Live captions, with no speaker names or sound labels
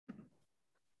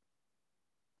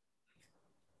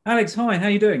Alex, hi, how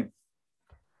you doing?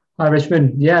 Hi,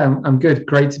 Richmond. Yeah, I'm good.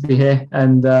 Great to be here,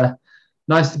 and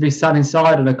nice to be sat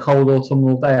inside on a cold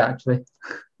autumnal day. Actually,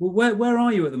 Well, where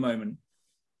are you at the moment?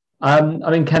 I'm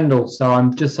in Kendal, so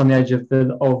I'm just on the edge of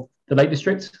the Lake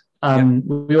District. Yep.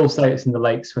 We all say it's in the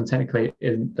lakes when technically it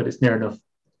isn't, but it's near enough.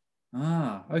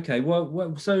 Okay.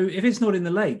 So if it's not in the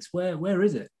lakes, where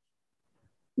is it?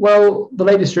 Well, the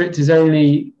Lake District is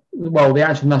the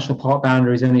actual national park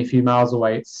boundary is only a few miles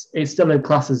away. It's still in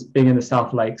class as being in the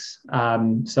South Lakes.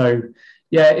 So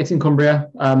yeah, it's in Cumbria.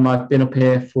 I've been up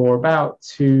here for about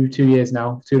two years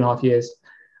now, 2.5 years.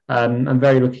 I'm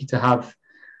very lucky to have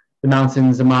the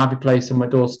mountains and my happy place on my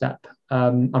doorstep.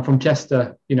 I'm from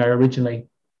Chester, originally,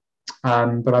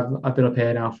 but I've been up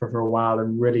here now for a while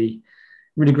and really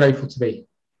grateful to be.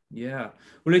 Yeah.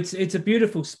 Well, it's a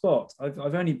beautiful spot.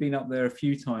 I've only been up there a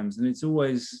few times, and it's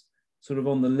always sort of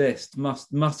on the list.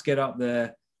 Must get up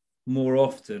there more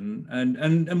often.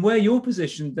 And where you're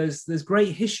positioned, there's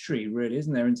great history, really,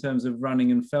 isn't there, in terms of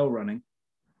running and fell running?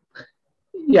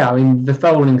 Yeah, I mean the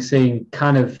fell running scene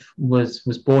kind of was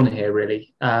born here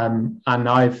really, and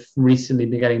I've recently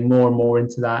been getting more and more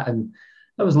into that, and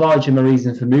that was largely my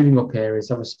reason for moving up here.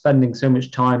 Is I was spending so much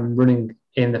time running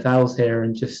in the fells here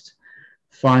and just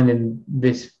finding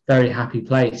this very happy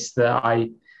place that I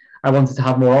wanted to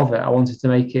have more of it. I wanted to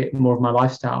make it more of my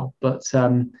lifestyle, but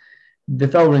the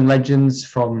Felring legends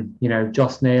from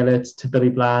Joss Naylor to Billy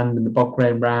Bland and the Bob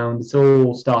Graham Round, it's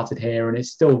all started here, and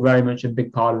it's still very much a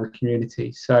big part of the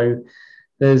community. So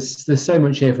there's so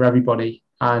much here for everybody,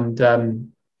 and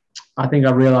I think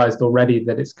I've realised already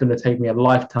that it's going to take me a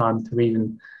lifetime to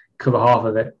even cover half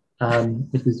of it,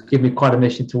 which is give me quite a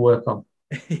mission to work on.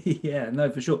 Yeah, no,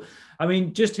 for sure. I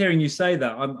mean, just hearing you say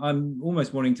that, I'm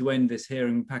almost wanting to end this here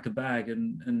and pack a bag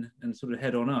and sort of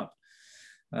head on up.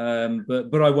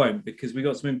 But I won't, because we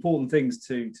got some important things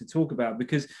to talk about.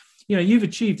 Because you've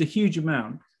achieved a huge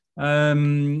amount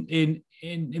in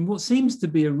what seems to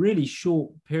be a really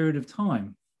short period of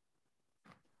time.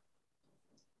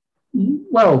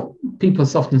 Well, people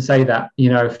often say that.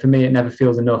 For me, it never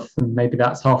feels enough, and maybe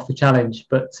that's half the challenge.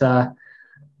 But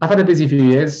I've had a busy few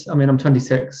years. I mean, I'm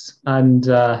 26, and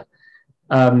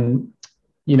um,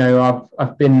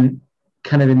 I've been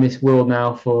kind of in this world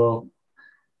now for,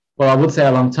 well, I would say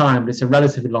a long time, but it's a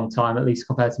relatively long time, at least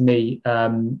compared to me.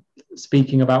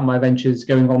 Speaking about my ventures,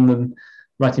 going on them,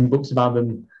 writing books about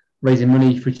them, raising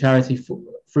money for charity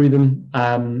through them.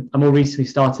 I more recently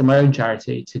started my own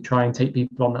charity to try and take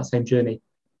people on that same journey.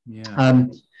 Yeah.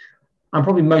 Um, I'm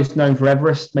probably most known for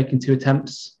Everest, making two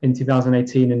attempts in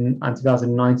 2018 and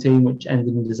 2019, which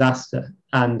ended in disaster.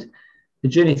 And the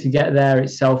journey to get there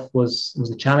itself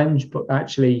was a challenge, but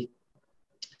actually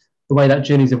the way that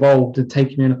journey's evolved and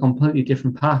taken me on a completely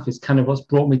different path is kind of what's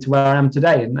brought me to where I am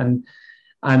today.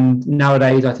 And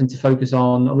nowadays I tend to focus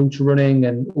on ultra running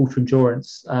and ultra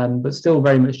endurance, but still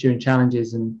very much doing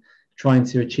challenges and trying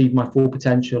to achieve my full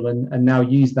potential, and now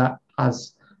use that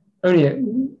as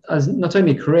not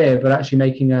only a career but actually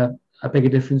making a bigger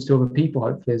difference to other people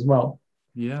hopefully as well.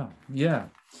 Yeah, yeah.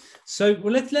 So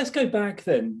well, let's go back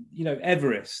then.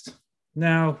 Everest.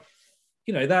 Now,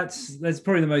 that's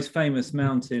probably the most famous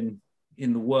mountain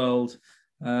in the world,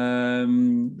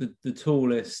 the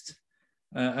tallest.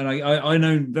 And I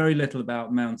know very little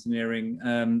about mountaineering,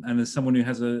 and as someone who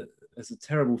has a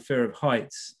terrible fear of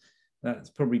heights,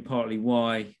 that's probably partly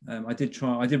why. I did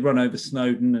run over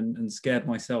Snowdon and scared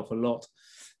myself a lot.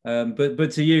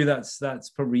 But to you, that's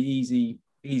probably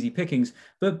easy pickings.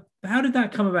 But how did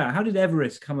that come about? How did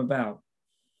Everest come about?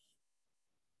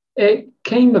 It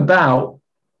came about,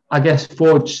 I guess,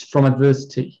 forged from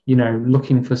adversity,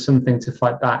 looking for something to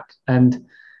fight back. And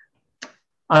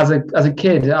as a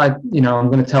kid, I'm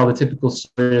going to tell the typical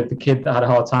story of the kid that had a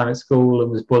hard time at school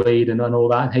and was bullied and all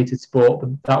that and hated sport.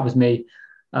 But that was me.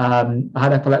 I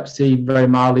had epilepsy very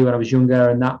mildly when I was younger,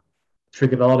 and that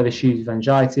triggered a lot of issues with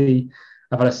anxiety.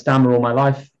 I've had a stammer all my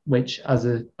life, which as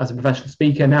a professional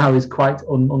speaker now is quite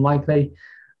unlikely.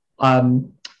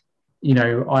 Um,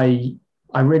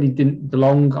 I really didn't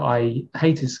belong. I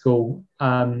hated school.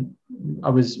 I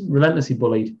was relentlessly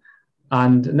bullied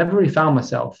and never really found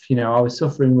myself. I was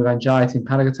suffering with anxiety and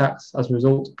panic attacks as a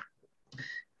result.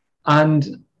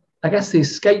 And I guess the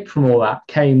escape from all that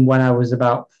came when I was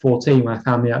about 14 when I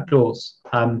found the outdoors.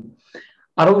 I'd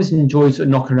always enjoyed sort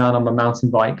of knocking around on my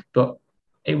mountain bike, but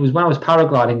it was when I was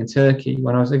paragliding in Turkey,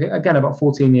 when I was again about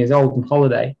 14 years old on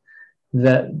holiday,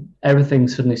 that everything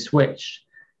suddenly switched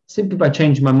simply by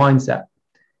changing my mindset,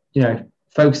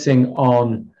 focusing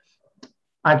on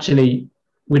actually,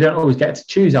 we don't always get to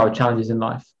choose our challenges in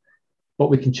life, but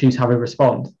we can choose how we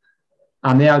respond.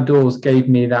 And the outdoors gave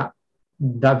me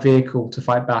that vehicle to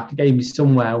fight back. It gave me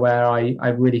somewhere where I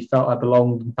really felt I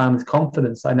belonged and found this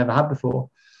confidence I never had before.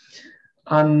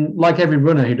 And like every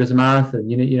runner who does a marathon,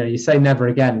 you say never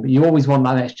again, but you always want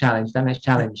that next challenge,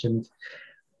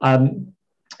 And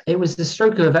it was the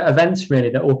stroke of events really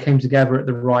that all came together at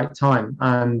the right time.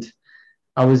 And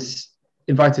I was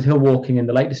invited hill walking in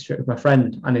the Lake District with my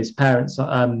friend and his parents,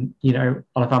 on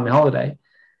a family holiday.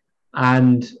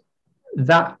 And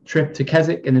that trip to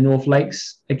Keswick in the North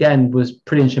Lakes, again, was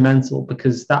pretty instrumental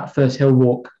because that first hill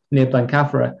walk near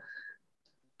Blencathra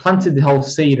planted the whole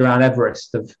seed around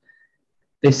Everest of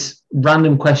this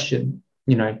random question,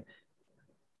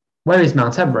 where is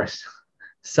Mount Everest?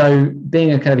 So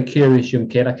being a kind of a curious young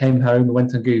kid, I came home and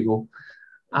went on Google,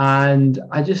 and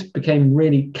I just became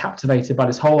really captivated by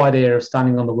this whole idea of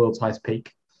standing on the world's highest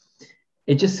peak.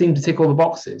 It just seemed to tick all the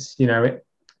boxes.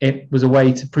 It was a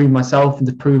way to prove myself and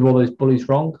to prove all those bullies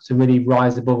wrong, to really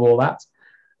rise above all that.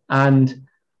 And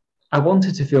I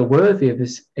wanted to feel worthy of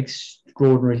this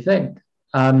extraordinary thing.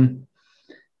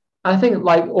 I think,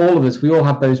 like all of us, we all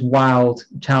have those wild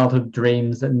childhood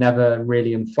dreams that never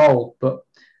really unfold. But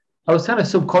I was kind of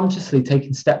subconsciously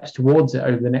taking steps towards it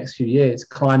over the next few years,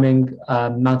 climbing,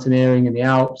 mountaineering in the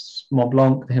Alps, Mont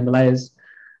Blanc, the Himalayas,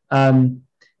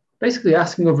 basically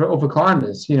asking other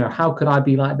climbers, how could I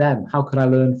be like them? How could I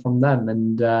learn from them?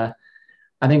 And I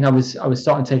think I was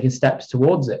starting taking steps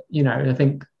towards it. I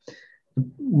think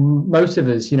most of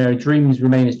us, dreams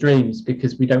remain as dreams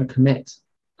because we don't commit.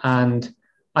 And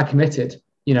I committed,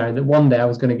 that one day I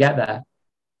was going to get there.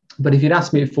 But if you'd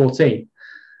asked me at 14,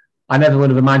 I never would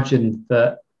have imagined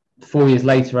that 4 years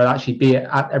later I'd actually be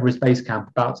at Everest Base Camp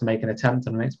about to make an attempt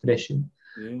on an expedition.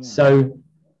 Yeah. So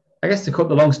I guess to cut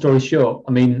the long story short,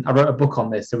 I wrote a book on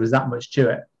this. There was that much to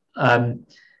it.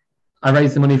 I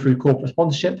raised the money through corporate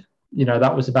sponsorship.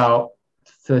 That was about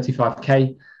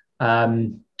 35k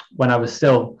when I was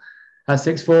still at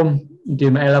sixth form,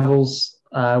 doing my A-levels,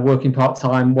 working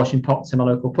part-time, washing pots in my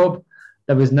local pub.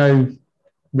 There was no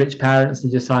rich parents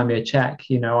to just sign me a check.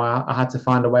 I had to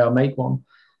find a way or make one,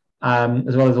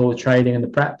 as well as all the training and the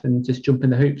prep and just jump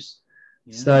in the hoops.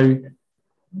 Yeah. So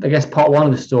I guess part one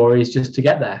of the story is just to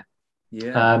get there.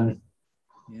 Yeah.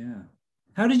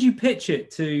 How did you pitch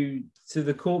it to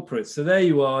the corporates? So there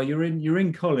you are, you're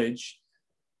in college,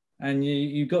 and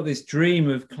you've got this dream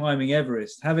of climbing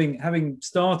Everest, having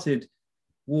started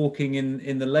walking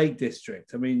in the Lake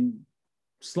District.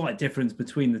 Slight difference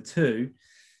between the two.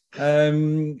 How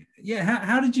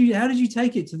did you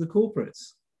take it to the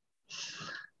corporates?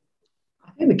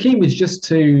 I think the key was just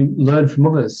to learn from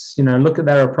others, look at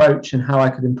their approach and how I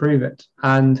could improve it.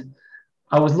 And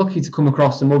I was lucky to come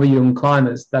across some other young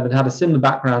climbers that had a similar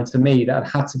background to me, that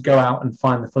had to go out and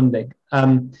find the funding.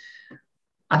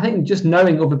 I think just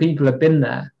knowing other people have been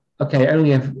there,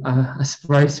 only a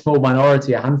very small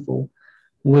minority, a handful,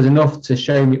 was enough to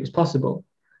show me it was possible.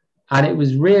 And it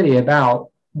was really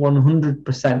about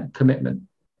 100% commitment.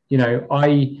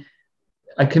 I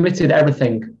committed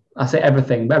everything. I say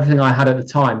everything, but everything I had at the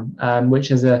time,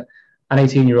 which as an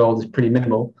 18-year-old is pretty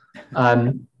minimal,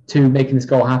 to making this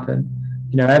goal happen.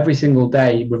 Every single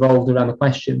day revolved around the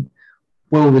question,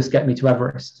 will this get me to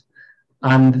Everest?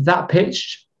 And that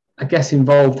pitch, I guess,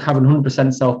 involved having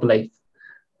 100% self-belief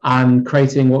and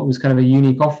creating what was kind of a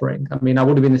unique offering. I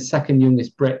would have been the second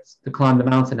youngest Brit to climb the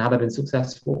mountain had I been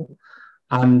successful.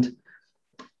 And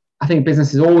I think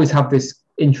businesses always have this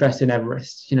interest in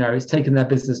Everest. It's taken their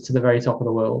business to the very top of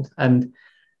the world. And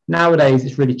nowadays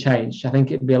it's really changed. I think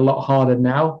it'd be a lot harder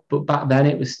now, but back then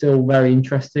it was still very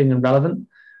interesting and relevant.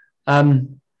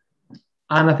 And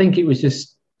I think it was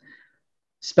just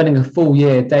spending a full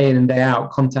year, day in and day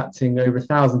out, contacting over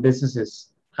 1,000 businesses,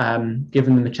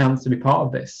 giving them a chance to be part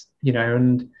of this,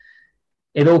 and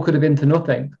it all could have been for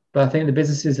nothing. But I think the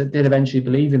businesses that did eventually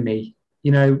believe in me,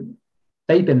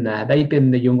 they've been there. They've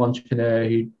been the young entrepreneur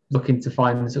who looking to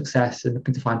find success and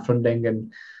looking to find funding,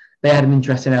 and they had an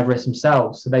interest in Everest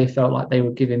themselves. So they felt like they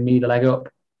were giving me the leg up.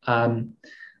 And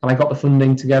I got the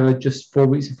funding together just 4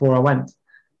 weeks before I went.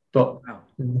 But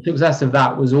the success of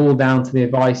that was all down to the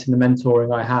advice and the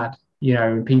mentoring I had,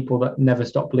 and people that never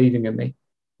stopped believing in me.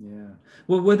 Yeah.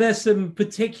 Well, were there some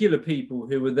particular people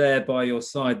who were there by your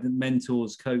side, the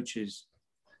mentors, coaches?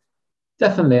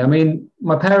 Definitely.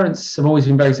 My parents have always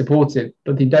been very supportive,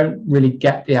 but they don't really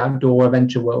get the outdoor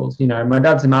adventure world. My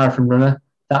dad's a marathon runner.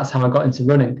 That's how I got into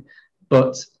running,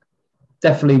 but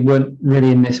definitely weren't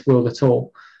really in this world at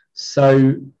all.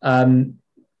 So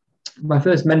my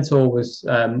first mentor was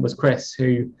Chris,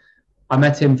 who I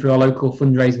met him through our local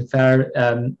fundraising fair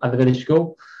at the village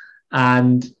school,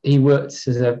 and he worked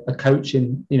as a coach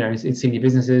in senior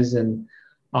businesses, and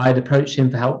I had approached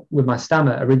him for help with my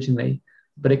stammer originally.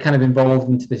 but it kind of evolved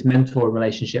into this mentor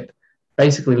relationship,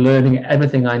 basically learning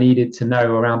everything I needed to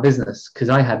know around business because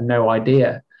I had no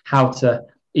idea how to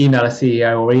email a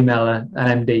CEO or email an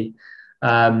MD.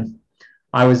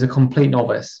 I was a complete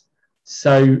novice.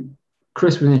 So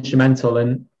Chris was instrumental,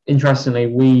 and interestingly,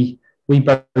 we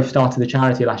both started the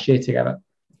charity last year together.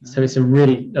 So it's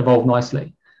really evolved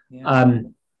nicely. Yeah.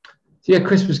 So yeah,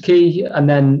 Chris was key, and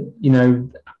then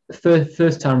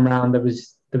first time around there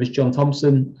was John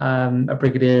Thompson, a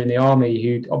brigadier in the army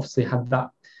who obviously had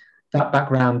that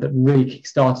background that really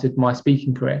kickstarted my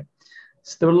speaking career.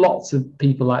 So there were lots of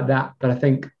people like that, but I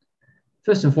think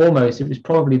first and foremost it was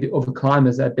probably the other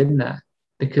climbers that had been there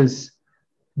because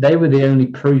they were the only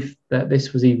proof that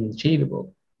this was even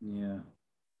achievable.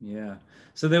 Yeah.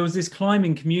 So there was this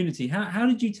climbing community. How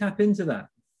did you tap into that?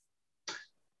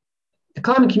 The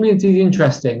climbing community is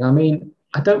interesting. I mean,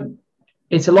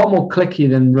 it's a lot more cliquey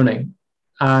than running.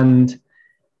 And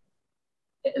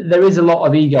there is a lot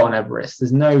of ego on Everest.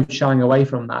 There's no shying away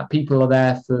from that. People are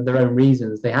there for their own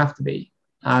reasons. They have to be.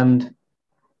 And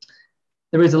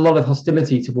there is a lot of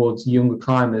hostility towards younger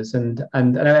climbers. And I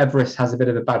know Everest has a bit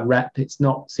of a bad rep. It's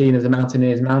not seen as a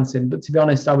mountaineer's mountain. But to be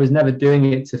honest, I was never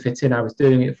doing it to fit in. I was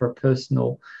doing it for a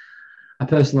personal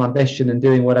ambition and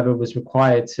doing whatever was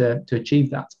required to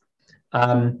achieve that.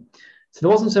 So there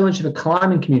wasn't so much of a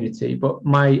climbing community, but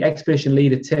my expedition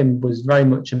leader, Tim, was very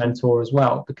much a mentor as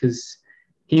well, because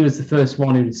he was the first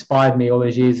one who inspired me all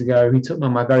those years ago. He took me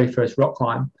on my very first rock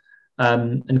climb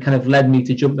and kind of led me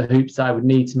to jump the hoops that I would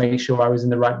need to make sure I was in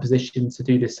the right position to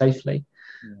do this safely.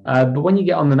 But when you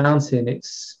get on the mountain, there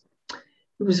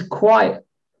were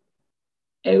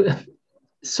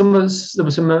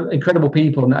some incredible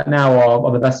people that now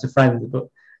are the best of friends, but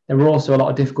there were also a lot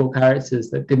of difficult characters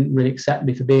that didn't really accept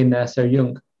me for being there so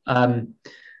young. So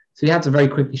you had to very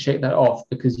quickly shake that off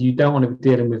because you don't want to be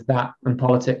dealing with that and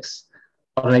politics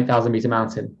on an 8,000 meter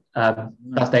mountain.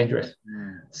 That's dangerous.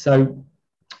 So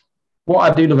what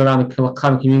I do love around the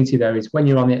climbing community, though, is when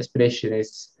you're on the expedition,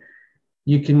 is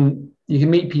you can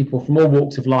meet people from all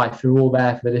walks of life who are all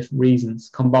there for the different reasons,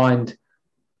 combined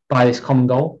by this common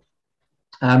goal.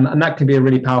 And that can be a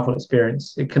really powerful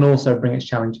experience. It can also bring its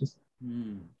challenges.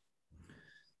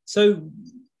 So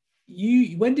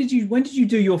when did you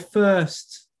do your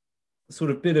first sort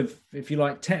of bit of, if you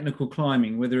like, technical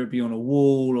climbing, whether it be on a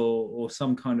wall or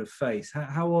some kind of face?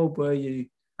 How old were you?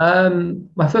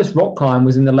 My first rock climb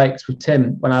was in the lakes with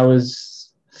Tim when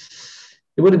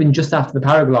it would have been just after the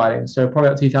paragliding, so probably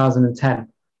about 2010.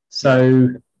 So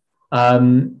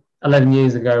 11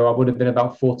 years ago, I would have been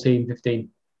about 14, 15.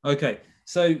 Okay.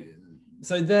 So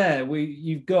there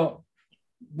you've got,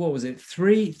 what was it,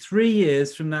 three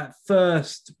years from that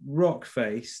first rock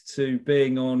face to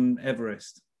being on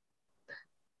Everest?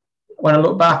 When I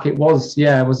look back, it was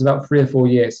about 3 or 4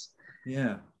 years.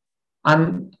 Yeah.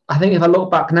 And I think if I look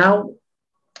back now,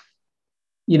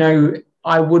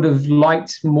 I would have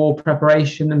liked more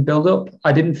preparation and build up.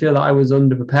 I didn't feel that I was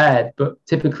underprepared, but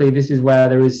typically this is where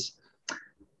there is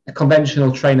a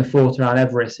conventional train of thought around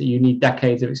Everest that you need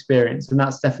decades of experience. And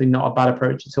that's definitely not a bad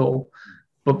approach at all.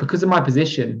 But because of my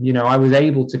position, I was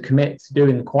able to commit to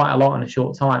doing quite a lot in a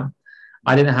short time.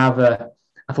 I didn't have a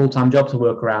full-time job to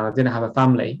work around. I didn't have a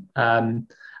family. That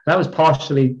was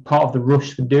partially part of the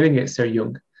rush for doing it so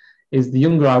young, is the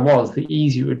younger I was, the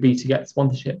easier it would be to get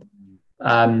sponsorship.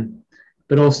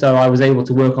 But also I was able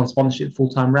to work on sponsorship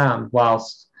full-time round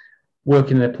whilst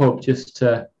working in a pub just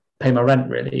to pay my rent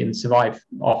really and survive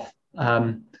off.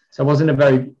 So I was in a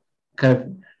very kind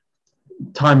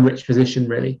of time-rich position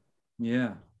really.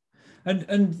 Yeah.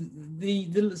 And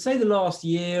the say the last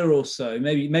year or so,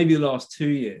 maybe the last 2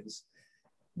 years,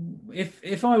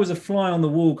 if I was a fly on the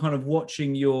wall kind of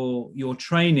watching your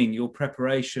training, your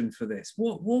preparation for this,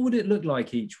 what would it look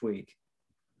like each week?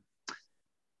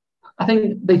 I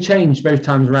think they changed both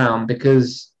times around,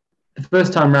 because the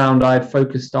first time round I'd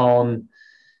focused on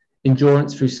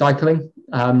endurance through cycling,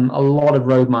 a lot of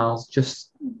road miles just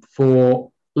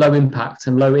for low impact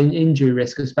and low injury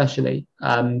risk especially,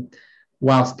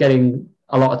 whilst getting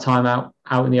a lot of time out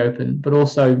in the open. But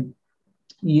also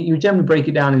you generally break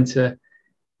it down into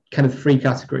kind of 3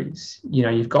 categories.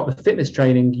 You've got the fitness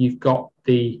training, you've got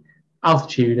the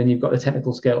altitude, and you've got the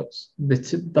technical skills.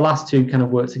 The last 2 kind of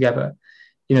work together.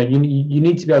 You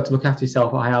need to be able to look after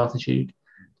yourself at high altitude.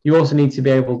 You also need to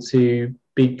be able to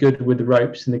be good with the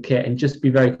ropes and the kit and just be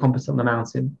very competent on the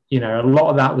mountain. A lot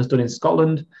of that was done in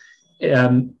Scotland,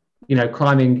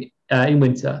 climbing in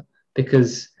winter,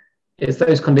 because it's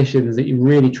those conditions that you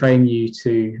really train you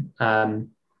to,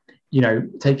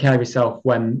 take care of yourself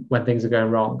when things are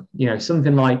going wrong.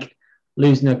 Something like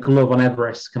losing a glove on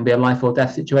Everest can be a life or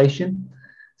death situation.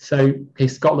 So okay,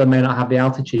 Scotland may not have the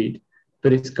altitude,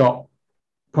 but it's got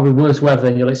probably worse weather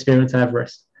than you'll experience in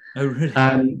Everest. Oh,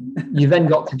 really? You then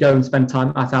got to go and spend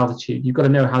time at altitude. You've got to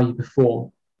know how you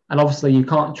perform. And obviously you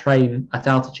can't train at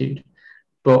altitude,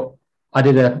 but I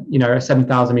did a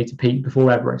 7,000 meter peak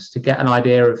before Everest to get an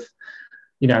idea of,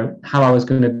 how I was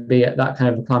going to be at that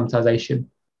kind of acclimatization.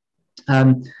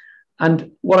 And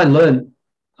what I learned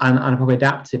and I probably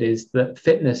adapted is that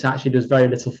fitness actually does very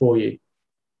little for you,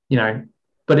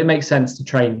 but it makes sense to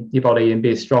train your body and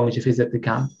be as strong as you physically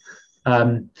can.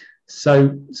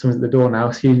 So someone's at the door now.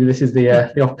 Excuse me. This is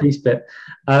the off-piste bit.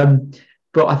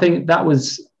 But I think that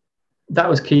was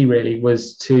key. Really,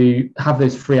 was to have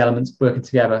those three elements working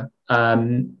together.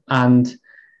 And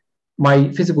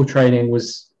my physical training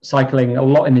was cycling a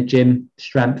lot in the gym,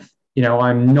 strength.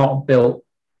 I'm not built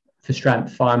for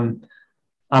strength. I'm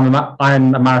a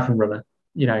marathon runner.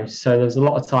 So there's a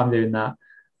lot of time doing that.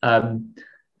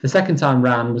 The second time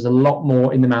round was a lot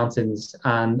more in the mountains,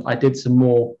 and I did some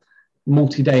more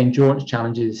multi-day endurance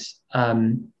challenges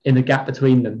in the gap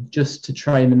between them, just to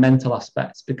train the mental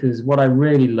aspects. Because what I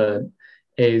really learned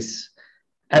is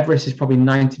Everest is probably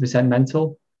 90%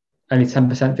 mental, only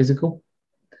 10% physical.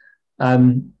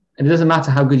 And it doesn't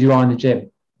matter how good you are in the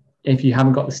gym if you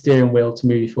haven't got the steering wheel to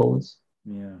move you forwards.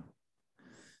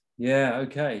 Yeah.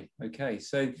 Okay.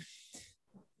 So,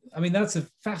 I mean, that's a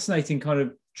fascinating kind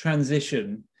of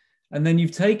transition. And then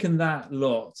you've taken that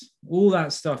lot, all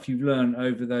that stuff you've learned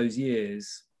over those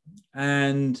years,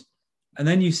 and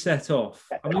then you set off.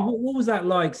 I mean, what was that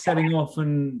like setting off?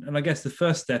 And I guess the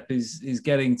first step is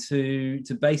getting to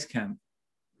base camp.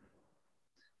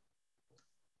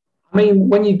 I mean,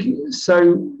 when you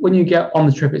get on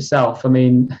the trip itself, I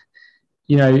mean,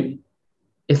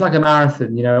 it's like a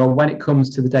marathon. When it comes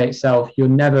to the day itself, you're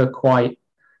never quite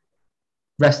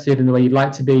rested in the way you'd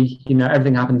like to be.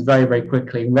 Everything happens very, very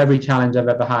quickly. With every challenge I've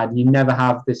ever had, you never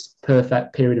have this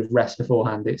perfect period of rest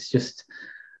beforehand. It's just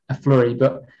a flurry.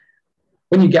 But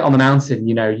when you get on the mountain,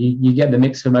 you get the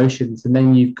mix of emotions, and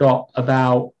then you've got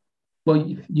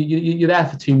you're there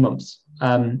for 2 months,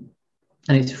 and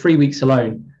it's 3 weeks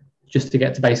alone just to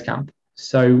get to base camp.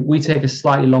 So we take a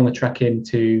slightly longer trek in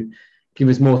to give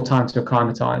us more time to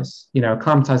acclimatize.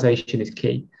 Acclimatization is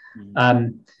key.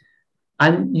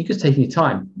 And you're just taking your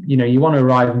time. You want to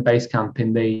arrive in base camp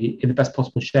in the best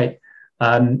possible shape.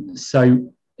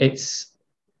 So it's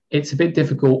a bit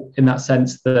difficult in that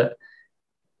sense that,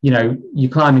 you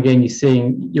climb again,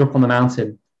 you're up on the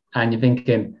mountain and you're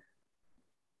thinking,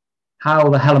 how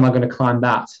the hell am I going to climb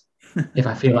that if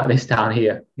I feel like this down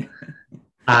here?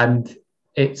 And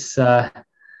it's,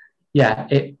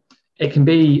 it can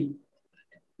be,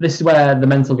 this is where the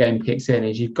mental game kicks in,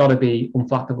 is you've got to be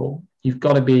unflappable. You've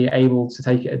got to be able to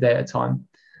take it a day at a time.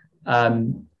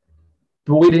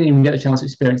 But we didn't even get a chance to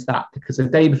experience that, because the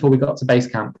day before we got to base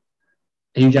camp,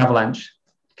 a huge avalanche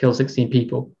killed 16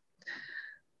 people.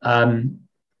 And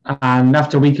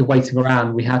after a week of waiting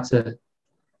around, we had to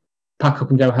pack up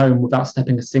and go home without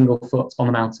stepping a single foot on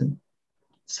the mountain.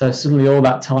 So suddenly all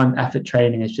that time, effort,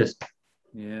 training is just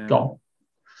gone.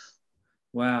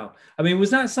 Wow. I mean,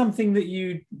 was that something that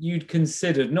you'd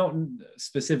considered, not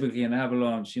specifically an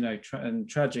avalanche, and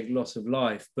tragic loss of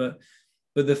life, but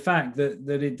the fact that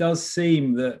it does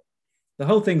seem that the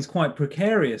whole thing's quite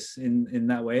precarious in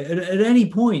that way. At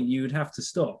any point you would have to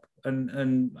stop.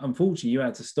 And unfortunately you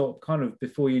had to stop kind of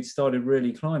before you'd started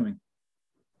really climbing.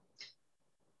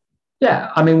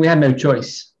 Yeah. I mean, we had no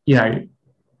choice,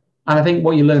 and I think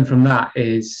what you learn from that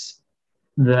is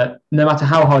that no matter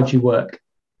how hard you work,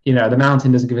 the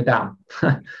mountain doesn't give a damn.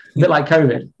 A bit like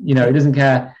COVID, it doesn't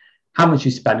care how much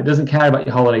you spend. It doesn't care about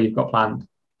your holiday you've got planned,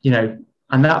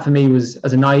 and that for me was,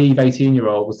 as a naive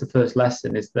 18-year-old, was the first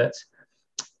lesson, is that,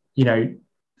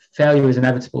 failure is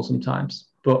inevitable sometimes,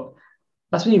 but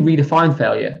that's when you redefine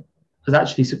failure as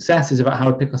actually success is about how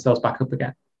we pick ourselves back up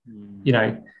again.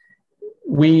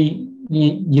 We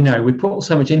put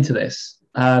so much into this.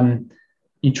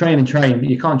 You train and train, but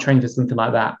you can't train for something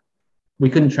like that. We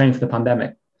couldn't train for the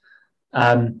pandemic.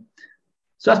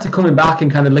 So after coming back and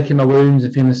kind of licking my wounds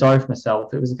and feeling sorry for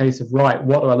myself, it was a case of, right,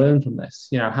 what do I learn from this?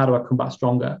 How do I come back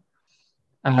stronger?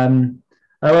 I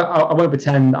won't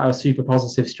pretend I was super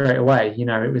positive straight away.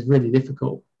 It was really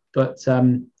difficult, but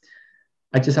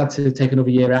I just had to take another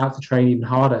year out to train even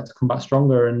harder to come back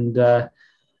stronger. And I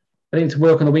think to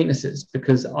work on the weaknesses,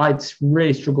 because I'd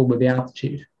really struggled with the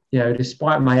altitude.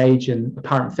 Despite my age and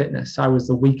apparent fitness, I was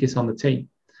the weakest on the team.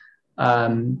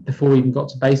 Before we even got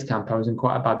to base camp, I was in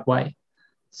quite a bad way.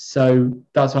 So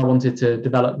that's why I wanted to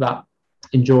develop that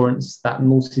endurance, that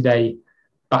multi-day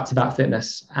back-to-back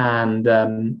fitness, and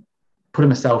putting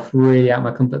myself really out of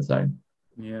my comfort zone.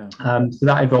 Yeah. So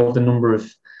that involved a number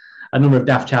of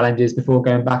DAF challenges before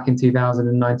going back in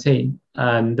 2019.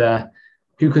 And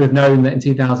who could have known that in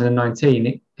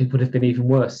 2019 it would have been even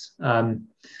worse?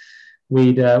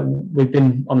 We'd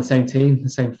been on the same team, the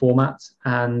same format,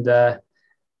 and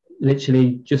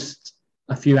literally just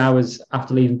a few hours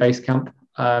after leaving base camp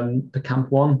for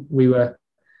Camp 1, we were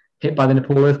hit by the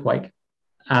Nepal earthquake,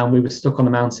 and we were stuck on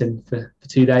the mountain for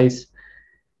 2 days.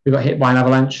 We got hit by an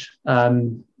avalanche.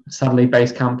 Sadly,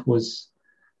 base camp was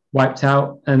wiped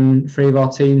out, and 3 of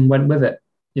our team went with it.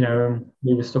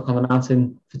 We were stuck on the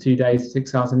mountain for 2 days,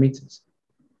 6,000 meters.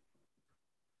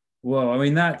 Well, I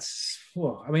mean,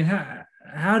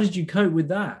 how did you cope with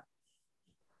that?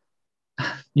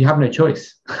 You have no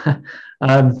choice.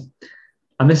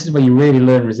 And this is where you really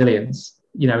learn resilience,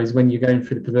 is when you're going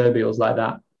through the proverbials like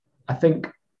that. I think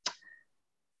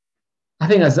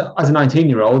as a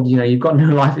 19-year-old, you've got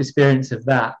no life experience of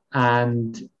that.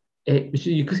 And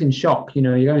you're just in shock,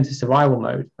 you're going into survival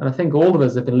mode. And I think all of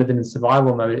us have been living in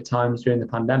survival mode at times during the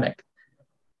pandemic.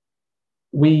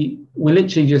 We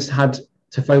literally just had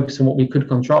to focus on what we could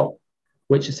control,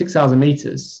 which is 6,000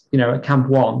 meters, at Camp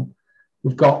 1,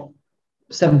 we've got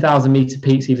 7,000 meter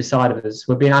peaks either side of us.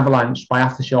 We're being avalanched by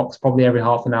aftershocks probably every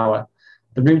half an hour.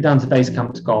 The route down to base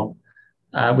camp is gone.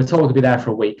 We're told to be there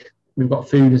for a week. We've got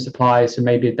food and supplies for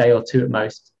maybe a day or two at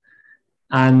most.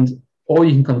 And all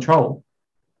you can control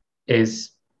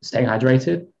is staying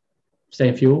hydrated,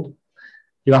 staying fueled,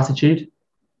 your attitude,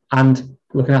 and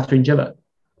looking after each other.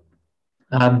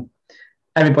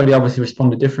 Everybody obviously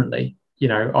responded differently.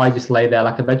 I just lay there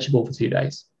like a vegetable for 2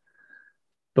 days.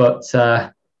 But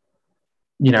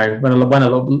when I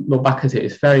look back at it,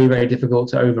 it's very, very difficult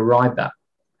to override that.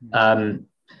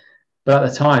 But at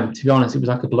the time, to be honest, it was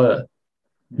like a blur.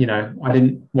 I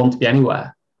didn't want to be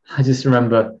anywhere. I just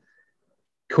remember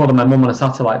calling my mum on a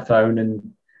satellite phone,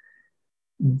 and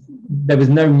there was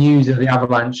no news of the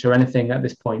avalanche or anything at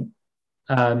this point.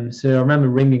 So I remember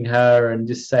ringing her and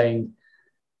just saying,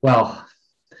 well,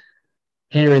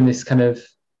 hearing this kind of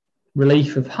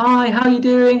relief of, hi, how are you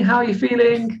doing? How are you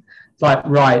feeling? It's like,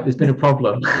 right, there's been a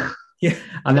problem. Yeah.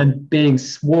 And then being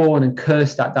sworn and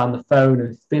cursed at down the phone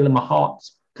and feeling my heart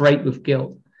break with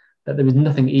guilt that there was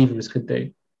nothing either of us could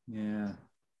do. Yeah.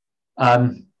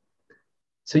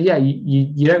 So yeah,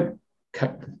 you don't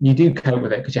cope, you do cope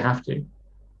with it because you have to.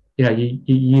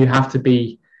 You have to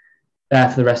be there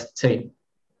for the rest of the team.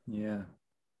 Yeah.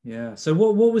 Yeah. So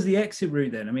what was the exit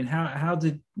route then? I mean,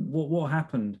 what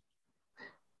happened?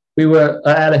 We were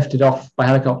airlifted off by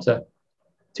helicopter,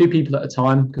 2 people at a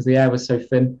time because the air was so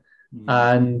thin,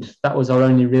 and that was our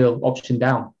only real option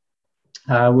down.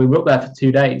 We were up there for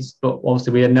 2 days, but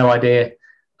obviously we had no idea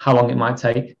how long it might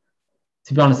take.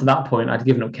 To be honest, at that point, I'd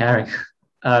given up caring.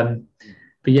 But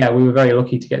yeah, we were very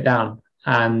lucky to get down,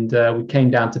 and we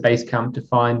came down to base camp to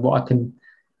find what I can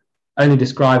only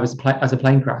describe as a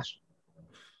plane crash.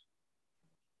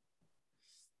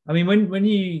 I mean, when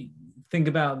you think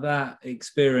about that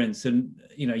experience, and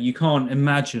you can't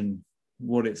imagine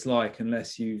what it's like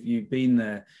unless you've been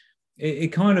there. It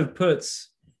kind of puts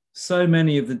so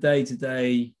many of the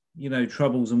day-to-day,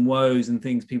 troubles and woes and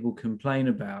things people complain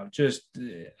about. They're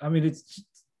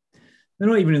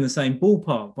not even in the same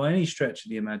ballpark by any stretch of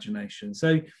the imagination.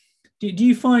 So do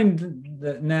you find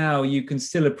that now you can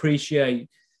still appreciate,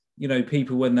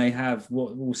 people when they have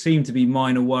what will seem to be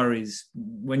minor worries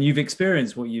when you've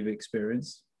experienced what you've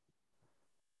experienced?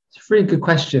 It's a really good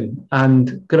question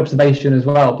and good observation as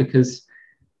well, because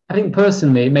I think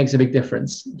personally it makes a big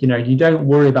difference. You don't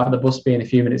worry about the bus being a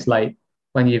few minutes late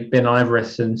when you've been on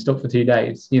Everest and stuck for 2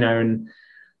 days, and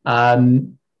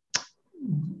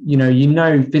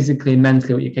physically and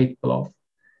mentally what you're capable of.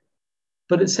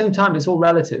 But at the same time, it's all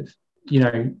relative.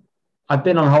 I've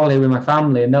been on holiday with my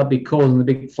family and they'll be causing a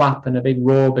big flap and a big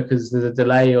roar because there's a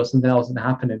delay or something else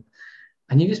happening.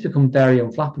 And you just become very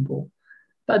unflappable.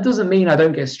 That doesn't mean I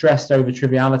don't get stressed over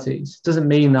trivialities. It doesn't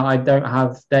mean that I don't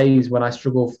have days when I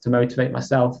struggle to motivate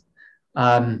myself.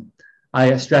 I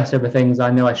get stressed over things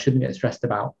I know I shouldn't get stressed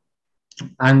about.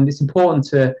 And it's important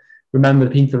to remember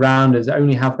the people around us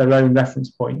only have their own reference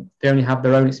point. They only have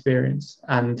their own experience.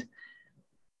 And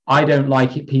I don't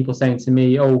like it, people saying to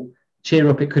me, oh, cheer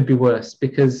up, it could be worse,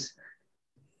 because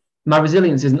my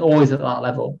resilience isn't always at that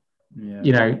level.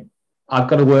 Yeah. I've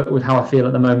got to work with how I feel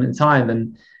at the moment in time,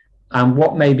 and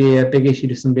what may be a big issue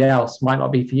to somebody else might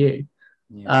not be for you.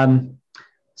 Yeah.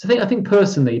 So I think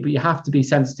personally, but you have to be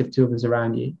sensitive to others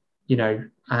around you,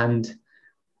 and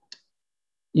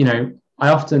I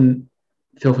often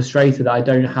feel frustrated that I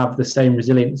don't have the same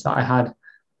resilience that I had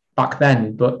back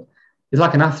then. But it's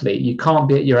like an athlete, you can't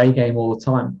be at your A game all the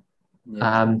time.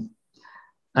 Yeah.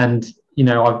 And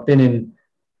I've been in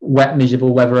wet,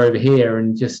 miserable weather over here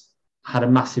and just had a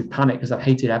massive panic because I've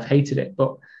hated it.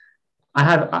 But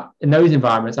in those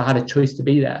environments, I had a choice to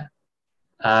be there.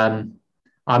 I'm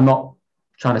not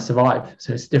trying to survive,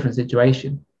 so it's a different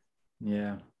situation.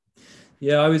 Yeah.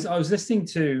 Yeah, I was listening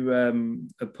to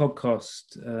a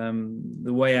podcast,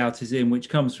 The Way Out Is In, which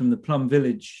comes from the Plum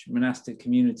Village monastic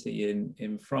community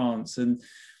in France, and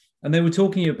they were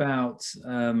talking about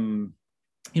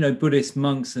Buddhist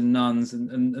monks and nuns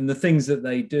and the things that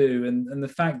they do, and the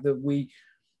fact that we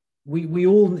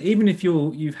all, even if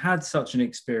you've had such an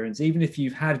experience, even if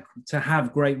you've had to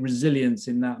have great resilience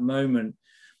in that moment,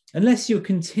 unless you're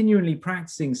continually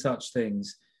practicing such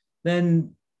things,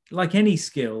 then like any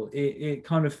skill, it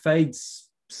kind of fades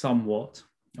somewhat.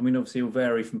 I mean, obviously, it will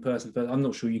vary from person to person. I'm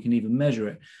not sure you can even measure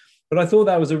it. But I thought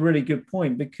that was a really good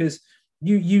point, because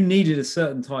you needed a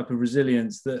certain type of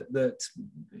resilience that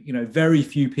very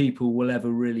few people will ever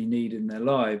really need in their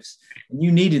lives. And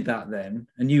you needed that then,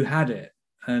 and you had it.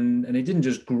 And it didn't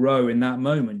just grow in that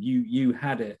moment. You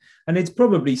had it. And it's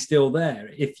probably still there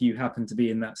if you happen to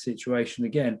be in that situation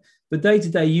again. But day to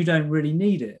day, you don't really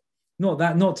need it.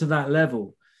 Not to that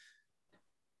level.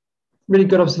 Really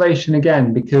good observation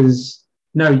again, because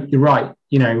no, you're right.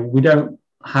 We don't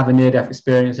have a near-death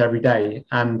experience every day,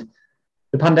 and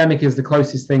the pandemic is the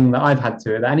closest thing that I've had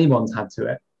to it, that anyone's had to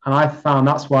it. And I've found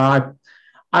that's why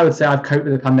I would say I've coped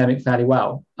with the pandemic fairly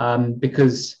well,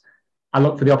 because I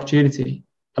look for the opportunity.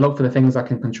 I look for the things I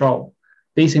can control.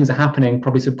 These things are happening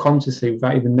probably subconsciously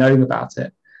without even knowing about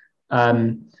it.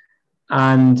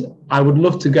 And I would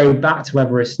love to go back to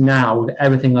Everest now with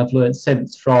everything I've learned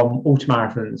since, from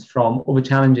ultramarathons, from other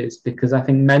challenges, because I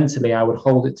think mentally I would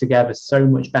hold it together so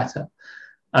much better.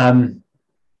 And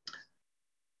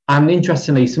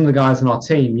interestingly, some of the guys on our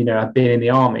team, have been in the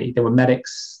army. They were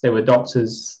medics, they were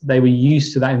doctors, they were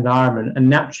used to that environment. And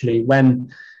naturally,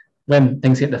 when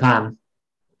things hit the fan,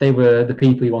 they were the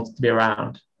people you wanted to be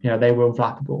around. They were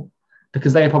unflappable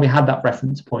because they probably had that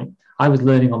reference point. I was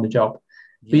learning on the job.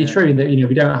 But you're true that,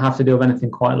 we don't have to deal with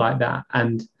anything quite like that.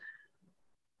 And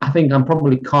I think I'm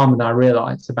probably calmer than I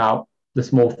realised about the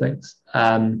small things.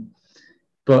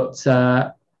 But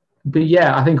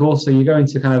yeah, I think also you go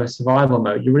into kind of a survival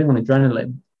mode. You're running on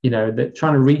adrenaline. That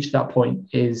trying to reach that point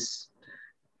is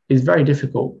very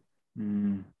difficult.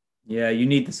 Yeah, you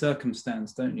need the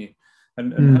circumstance, don't you?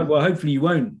 And well, hopefully you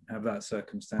won't have that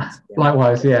circumstance.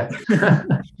 Likewise, yeah.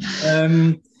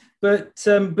 But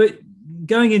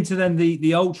going into then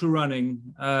the ultra running,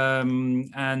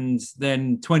 and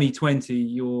then 2020,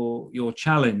 your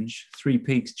challenge, Three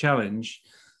Peaks Challenge.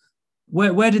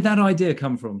 Where did that idea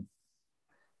come from?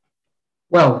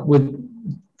 Well,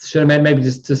 maybe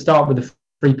just to start with the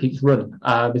Three Peaks run,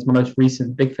 is my most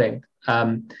recent big thing.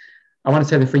 I want to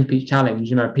say the Three Peaks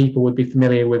Challenge. People would be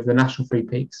familiar with the National Three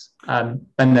Peaks, Ben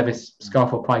Nevis,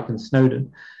 Scafell Pike, and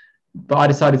Snowdon. But I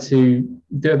decided to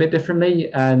do it a bit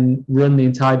differently and run the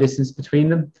entire distance between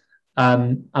them,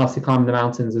 and obviously climb the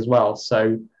mountains as well.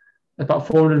 So about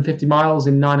 450 miles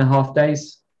in 9.5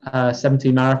 days,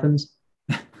 17 marathons.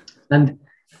 And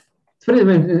to put it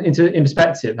in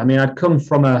perspective, I mean, I'd come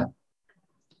from a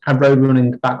road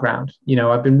running background.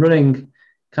 I've been running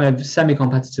kind of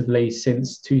semi-competitively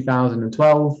since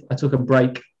 2012. I took a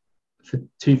break for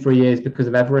 2-3 years because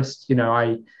of Everest.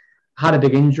 I had a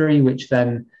big injury, which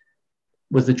then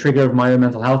was the trigger of my own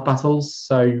mental health battles.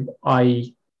 So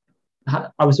I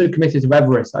was so committed to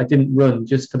Everest, I didn't run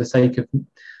just for the sake of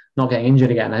not getting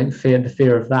injured again. I feared the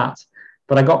fear of that.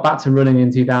 But I got back to running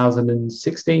in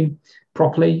 2016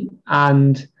 properly,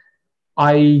 and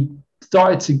I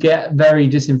started to get very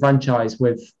disenfranchised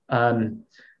with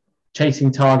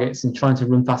chasing targets and trying to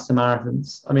run faster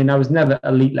marathons. I mean, I was never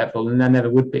elite level, and I never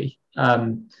would be.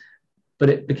 But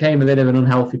it became a bit of an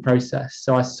unhealthy process.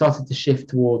 So I started to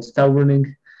shift towards fell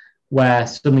running, where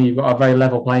suddenly you've got a very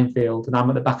level playing field, and I'm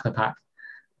at the back of the pack.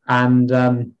 And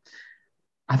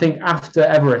I think after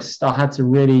Everest, I had to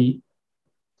really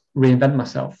reinvent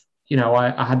myself.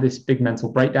 I had this big mental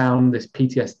breakdown, this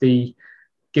PTSD,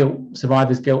 guilt,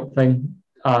 survivor's guilt thing.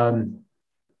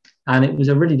 And it was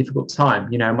a really difficult time.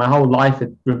 My whole life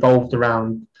had revolved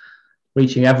around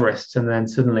reaching Everest, and then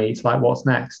suddenly it's like, what's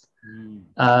next?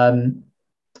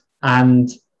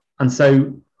 And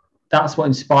so that's what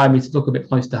inspired me to look a bit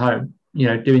close to home,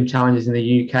 doing challenges in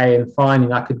the UK and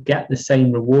finding I could get the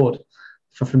same reward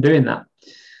from doing that.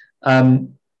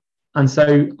 And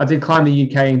so I did climb the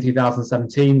UK in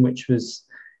 2017, which was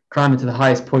climbing to the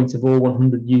highest point of all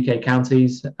 100 UK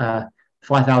counties,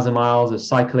 5,000 miles of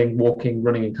cycling, walking,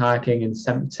 running and kayaking in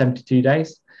 72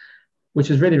 days, which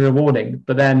was really rewarding.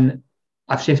 But then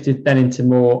I've shifted then into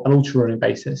more an ultra running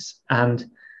basis. And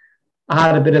I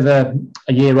had a bit of a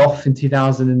year off in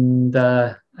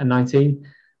 2019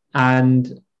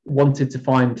 and wanted to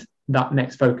find that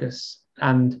next focus.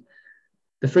 And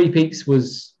the Three Peaks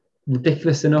was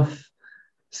ridiculous enough,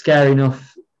 scary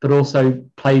enough, but also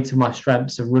played to my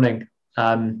strengths of running,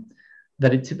 that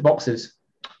it ticked the boxes.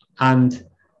 And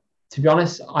to be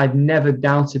honest, I'd never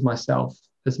doubted myself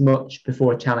as much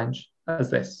before a challenge as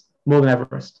this, more than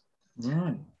Everest.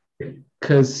 Right.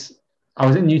 Because I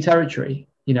was in new territory.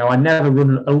 I'd never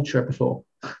run an ultra before.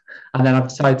 And then I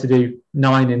decided to do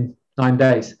 9 in 9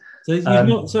 days. So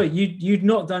you'd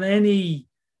not done any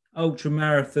ultra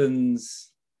marathons?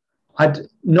 I'd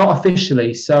not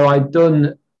officially. So I'd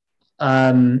done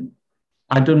one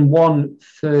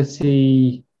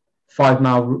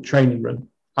 35-mile training run.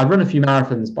 I'd run a few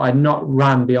marathons, but I'd not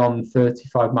ran beyond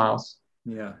 35 miles.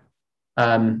 Yeah.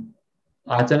 I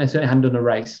certainly hadn't done a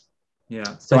race.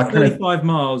 Yeah. So 35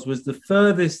 miles was the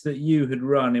furthest that you had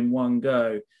run in one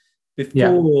go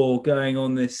before going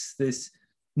on this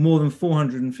more than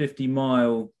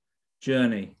 450-mile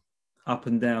journey up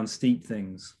and down steep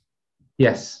things.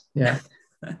 Yes. Yeah.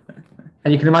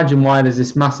 And you can imagine why there's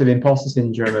this massive imposter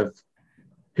syndrome of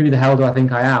who the hell do I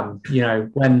think I am?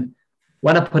 When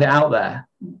I put it out there,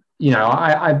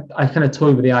 I kind of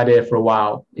toyed with the idea for a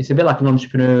while. It's a bit like an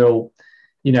entrepreneurial,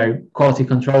 quality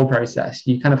control process.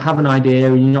 You kind of have an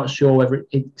idea and you're not sure whether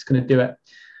it's going to do it.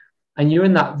 And you're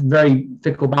in that very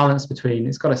fickle balance between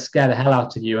it's got to scare the hell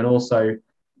out of you and also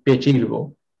be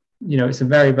achievable. It's a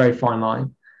very, very fine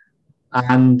line.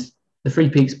 And the Three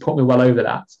Peaks put me well over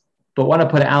that. But when I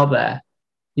put it out there,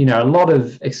 a lot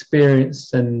of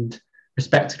experienced and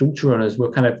respected ultra runners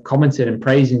were kind of commenting and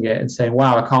praising it and saying,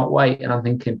 wow, I can't wait. And I'm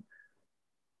thinking,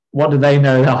 what do they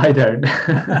know that I don't?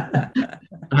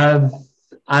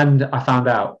 And I found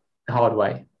out the hard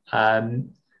way.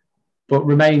 But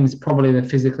remains probably the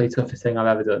physically toughest thing I've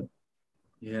ever done.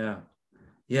 Yeah.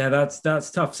 Yeah, that's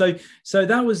tough. So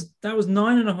that was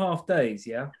 9.5 days,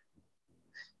 yeah?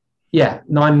 Yeah,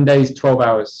 9 days, 12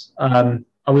 hours.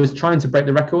 I was trying to break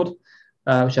the record,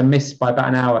 which I missed by about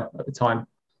an hour at the time.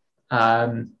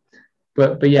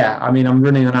 But yeah, I mean, I'm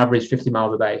running on average 50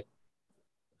 miles a day.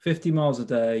 50 miles a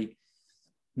day,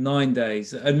 9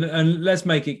 days. And let's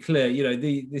make it clear,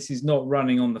 this is not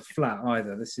running on the flat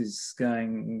either. This is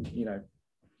going,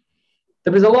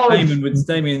 There was a lot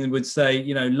Damien would say,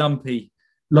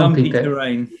 lumpy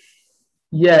terrain.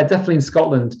 Yeah, definitely in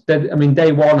Scotland.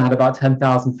 Day one had about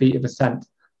 10,000 feet of ascent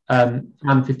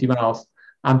and 50 miles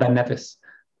and Ben Nevis.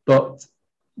 But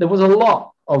there was a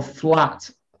lot of flat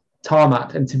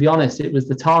tarmac. And to be honest, it was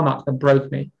the tarmac that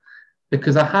broke me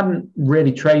because I hadn't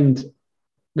really trained.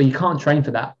 Well, you can't train for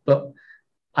that. But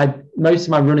most of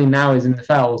my running now is in the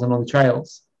fells and on the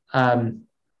trails,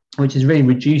 which has really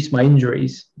reduced my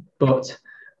injuries. But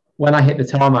when I hit the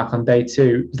tarmac on day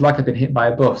 2, it was like I'd been hit by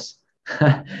a bus.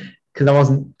 Because I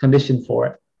wasn't conditioned for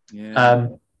it. Yeah.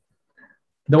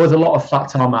 There was a lot of flat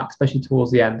tarmac, especially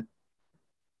towards the end.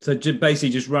 So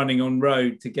basically just running on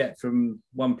road to get from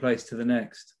one place to the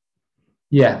next.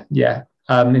 Yeah.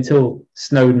 Until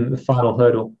Snowdon at the final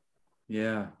hurdle.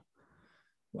 Yeah.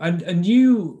 And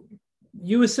you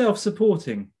were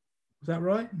self-supporting, was that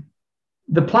right?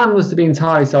 The plan was to be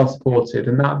entirely self-supported,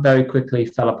 and that very quickly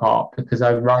fell apart because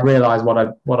I realised what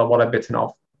I'd bitten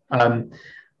off.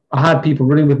 I had people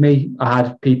running with me. I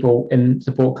had people in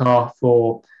support car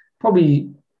for probably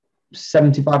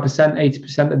 75%,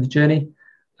 80% of the journey.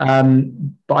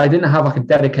 But I didn't have like a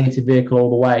dedicated vehicle all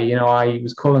the way. I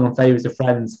was calling on favours of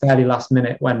friends fairly last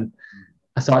minute when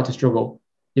I started to struggle,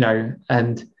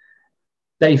 and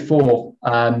day 4,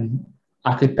 I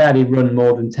could barely run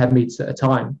more than 10 meters at a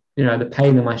time. The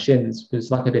pain in my shins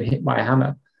was like I'd been hit by a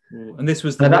hammer. And this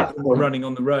was running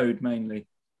on the road mainly.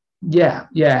 Yeah.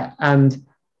 And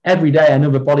every day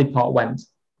another body part went,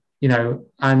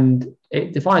 and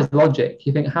it defies logic.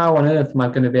 You think, how on earth am I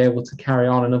going to be able to carry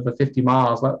on another 50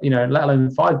 miles, let alone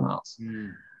 5 miles?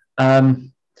 But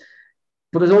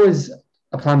there's always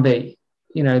a plan B.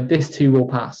 This too will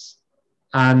pass.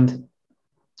 And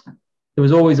there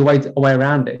was always a way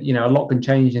around it. A lot can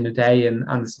change in a day, and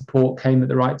the support came at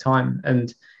the right time.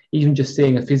 And even just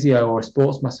seeing a physio or a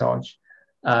sports massage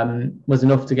was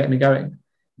enough to get me going.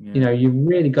 Yeah. You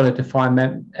really got to defy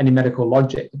any medical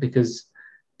logic because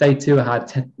day 2 I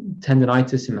had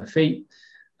tendonitis in my feet.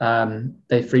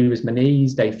 Day 3 was my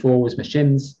knees. Day 4 was my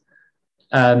shins.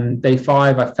 Day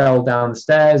 5 I fell down the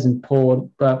stairs and pulled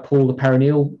the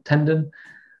peroneal tendon.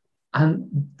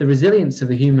 And the resilience of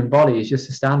the human body is just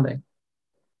astounding.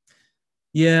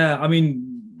 Yeah, I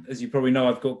mean, as you probably know,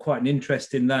 I've got quite an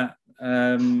interest in that.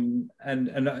 And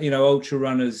ultra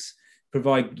runners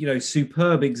provide,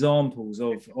 superb examples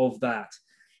of that.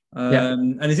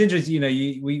 And it's interesting,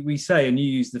 we say, and you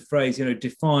use the phrase,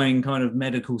 defying kind of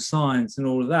medical science and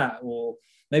all of that, or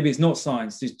maybe it's not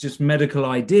science, it's just medical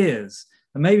ideas.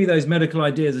 And maybe those medical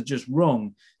ideas are just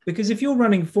wrong. Because if you're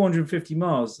running 450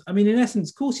 miles, I mean, in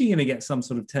essence, of course, you're going to get some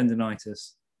sort of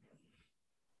tendonitis.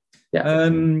 Yeah.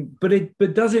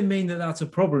 But does it mean that that's a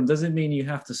problem? Does it mean you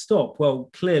have to stop? Well,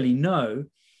 clearly, no.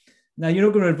 Now, you're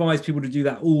not going to advise people to do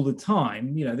that all the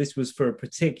time. This was for a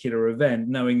particular event,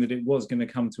 knowing that it was going to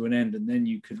come to an end and then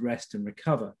you could rest and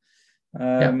recover.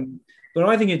 But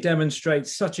I think it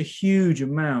demonstrates such a huge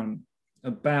amount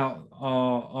about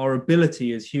our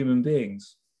ability as human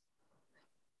beings.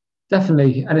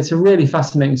 Definitely. And it's a really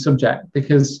fascinating subject,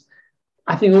 because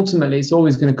I think ultimately it's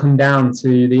always going to come down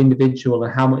to the individual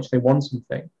and how much they want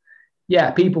something.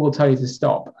 Yeah, people will tell you to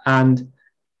stop. And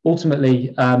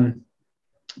ultimately, I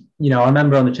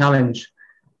remember on the challenge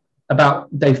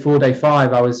about day 4, day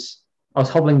 5, I was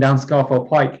hobbling down Scarfell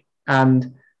Pike,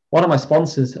 and one of my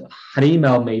sponsors had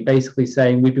emailed me basically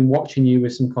saying, we've been watching you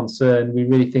with some concern. We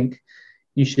really think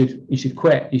you should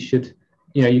quit.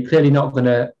 You're clearly not going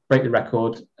to break the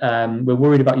record. We're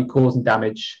worried about you causing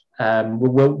damage.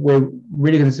 We're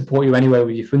really going to support you anyway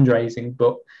with your fundraising,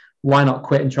 but why not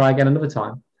quit and try again another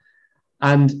time?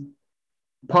 And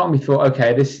part of me thought,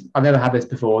 okay, I've never had this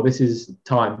before. This is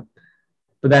time.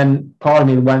 But then part of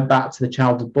me went back to the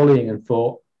childhood bullying and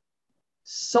thought,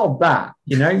 sod that.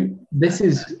 This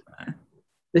is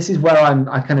where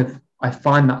I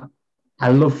find that I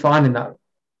love finding that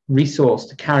resource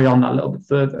to carry on that little bit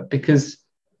further, because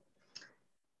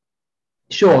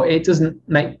sure, it doesn't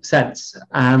make sense,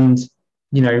 and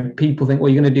people think, well,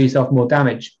 you're going to do yourself more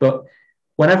damage. But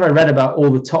whenever I read about all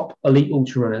the top elite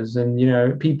ultra runners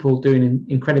and people doing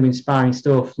incredibly inspiring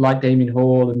stuff like Damien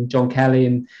Hall and John Kelly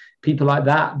and people like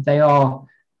that, they are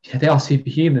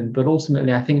superhuman. But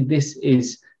ultimately, I think this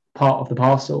is part of the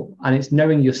parcel, and it's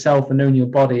knowing yourself and knowing your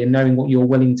body and knowing what you're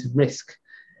willing to risk.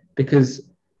 Because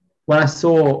when I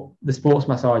saw the sports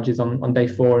massages on day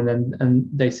 4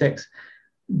 and day 6,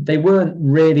 they weren't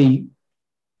really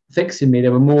fixing me. They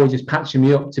were more just patching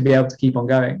me up to be able to keep on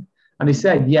going. And they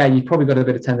said, yeah, you've probably got a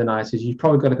bit of tendonitis. You've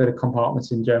probably got a bit of compartment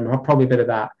syndrome, or probably a bit of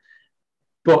that.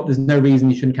 But there's no reason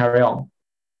you shouldn't carry on.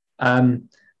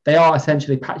 They are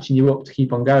essentially patching you up to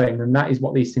keep on going. And that is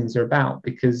what these things are about.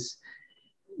 Because,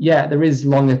 yeah, there is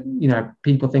longer,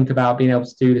 people think about being able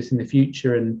to do this in the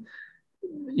future and,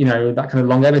 that kind of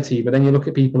longevity. But then you look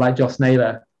at people like Joss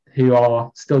Naylor, who are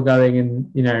still going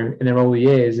in their older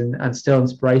years and still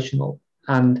inspirational.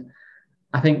 And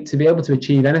I think to be able to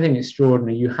achieve anything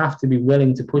extraordinary, you have to be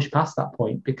willing to push past that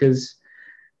point, because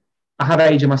I have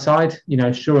age on my side.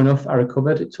 Sure enough, I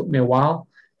recovered. It took me a while,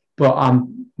 but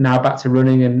I'm now back to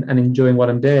running and enjoying what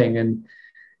I'm doing. And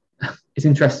it's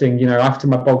interesting, after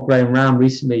my Bob Graham round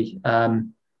recently, I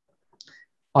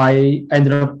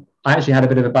actually had a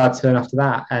bit of a bad turn after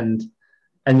that and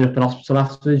ended up in hospital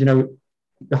afterwards,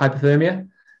 the hypothermia,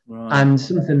 right, and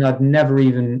something I'd never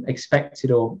even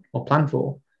expected or planned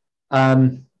for.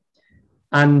 And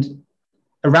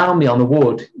around me on the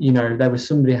ward, there was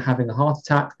somebody having a heart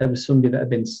attack. There was somebody that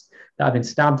had been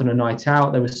stabbed on a night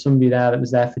out. There was somebody there that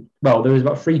was there there was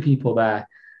about 3 people there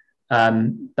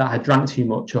that had drank too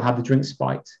much or had the drink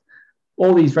spiked.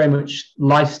 All these very much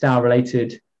lifestyle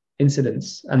related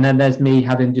incidents. And then there's me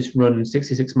having just run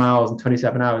 66 miles in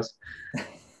 27 hours.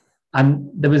 And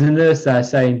there was a nurse there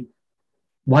saying,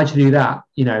 why'd you do that?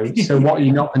 So what are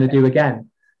you not going to do again?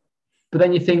 But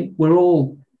then you think, we're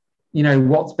all,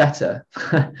 what's better?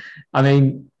 I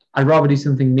mean, I'd rather do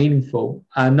something meaningful.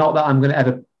 Not that I'm going to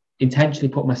ever intentionally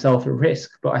put myself at risk,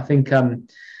 but I think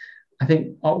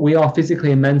we are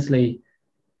physically and mentally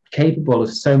capable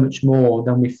of so much more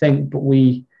than we think, but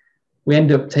we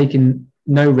end up taking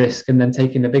no risk and then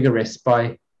taking a bigger risk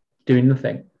by doing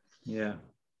nothing. Yeah.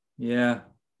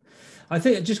 I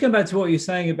think just going back to what you're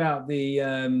saying about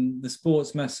the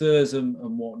sports masseurs and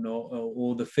whatnot,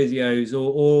 or the physios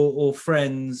or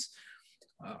friends,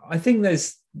 I think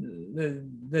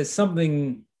there's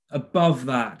something above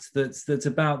that's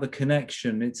about the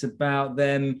connection. It's about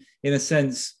them, in a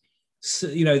sense,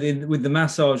 with the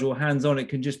massage or hands-on, it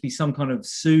can just be some kind of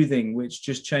soothing, which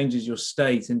just changes your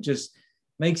state and just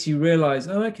makes you realize,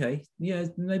 oh, okay, yeah,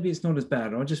 maybe it's not as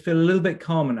bad. I just feel a little bit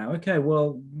calmer now. Okay,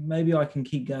 well, maybe I can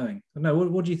keep going. No,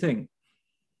 what do you think?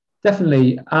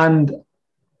 Definitely. And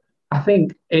I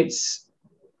think it's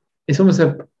almost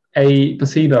a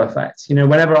placebo effect.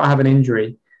 Whenever I have an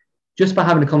injury, just by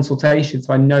having a consultation,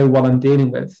 so I know what I'm dealing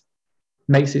with,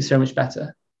 makes it so much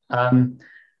better.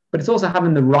 But it's also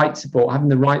having the right support, having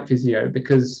the right physio,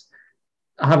 because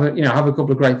have a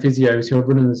couple of great physios who are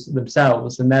runners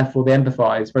themselves, and therefore they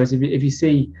empathise. Whereas if you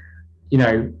see,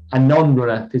 a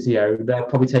non-runner physio, they'll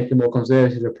probably take a more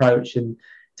conservative approach and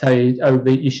tell you, oh,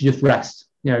 you should just rest.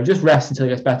 Just rest until it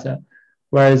gets better.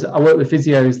 Whereas I work with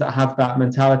physios that have that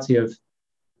mentality of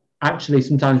actually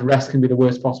sometimes rest can be the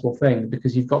worst possible thing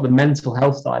because you've got the mental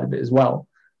health side of it as well.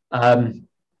 And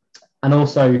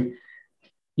also,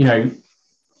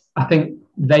 I think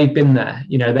they've been there,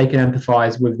 they can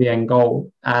empathize with the end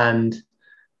goal, and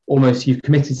almost you've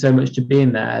committed so much to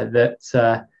being there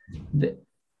that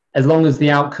as long as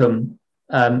the outcome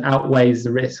outweighs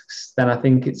the risks, then I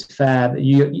think it's fair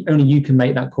that only you can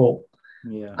make that call.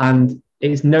 Yeah. And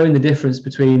it's knowing the difference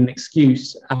between an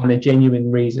excuse and a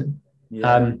genuine reason.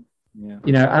 And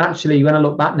actually, when I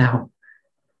look back now,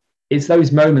 it's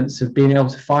those moments of being able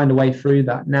to find a way through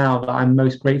that now that I'm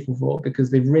most grateful for,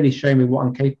 because they've really shown me what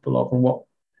I'm capable of and what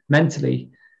mentally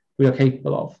we are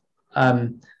capable of.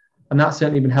 And that's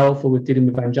certainly been helpful with dealing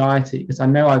with anxiety, because I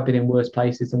know I've been in worse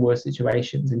places and worse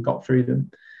situations and got through them.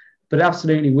 But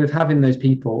absolutely, with having those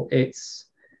people, it's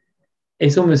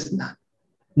almost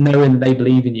knowing they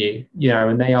believe in you,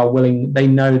 and they are willing, they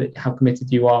know that how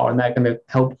committed you are, and they're going to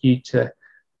help you to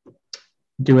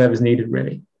do whatever's needed,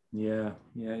 really. Yeah.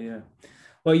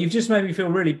 Well, you've just made me feel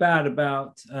really bad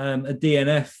about a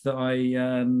DNF that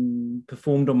I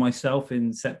performed on myself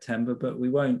in September, but we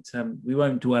won't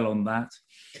dwell on that.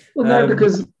 Well, no,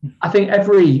 because I think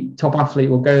every top athlete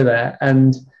will go there,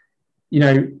 and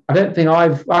I don't think I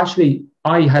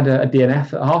had a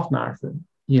DNF at a half marathon,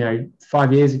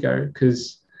 5 years ago,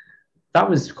 because that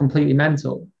was completely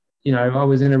mental. I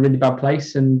was in a really bad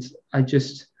place, and I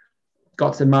just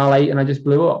got to mile 8 and I just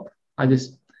blew up.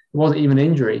 It wasn't even an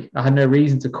injury. I had no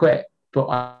reason to quit, but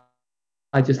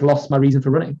I just lost my reason for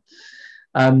running.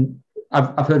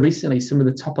 I've heard recently some of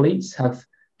the top elites have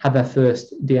had their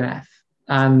first DNF,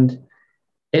 and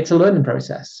it's a learning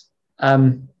process.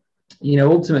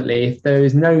 Ultimately, if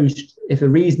the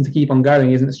reason to keep on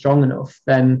going isn't strong enough,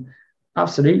 then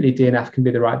absolutely DNF can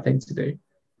be the right thing to do.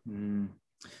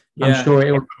 Yeah. I'm sure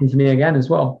it will happen to me again as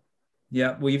well.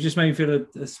 Yeah, well, you've just made me feel a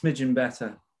smidgen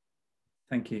better.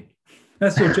 Thank you.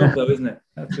 That's your job, though, isn't it?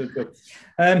 That's your job.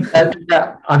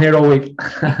 Yeah, I'm here all week.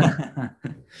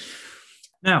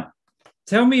 Now,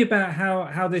 tell me about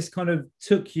how this kind of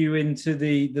took you into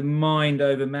the Mind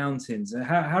Over Mountains.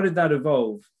 How did that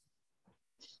evolve?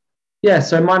 Yeah,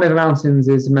 so Mind Over Mountains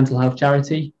is a mental health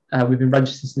charity. We've been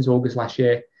registered since August last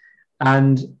year,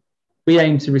 and we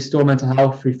aim to restore mental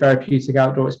health through therapeutic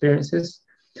outdoor experiences.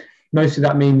 Most of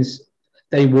that means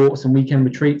day walks and weekend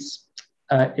retreats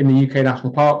in the UK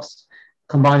national parks,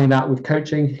 combining that with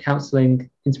coaching, counselling,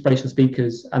 inspirational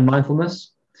speakers, and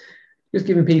mindfulness. Just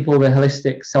giving people the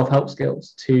holistic self-help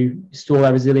skills to restore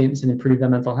their resilience and improve their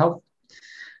mental health.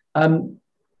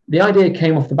 The idea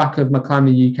came off the back of my Climb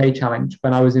the UK challenge,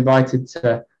 when I was invited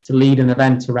to lead an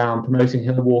event around promoting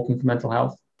hill walking for mental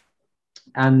health.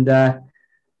 And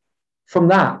from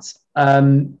that,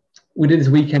 we did this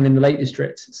weekend in the Lake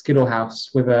District, Skiddle House,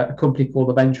 with a company called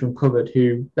The Venture Uncovered,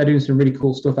 who they're doing some really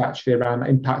cool stuff actually around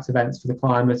impact events for the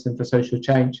climate and for social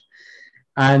change.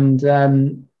 And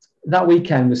that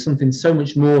weekend was something so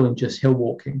much more than just hill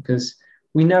walking, because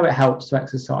we know it helps to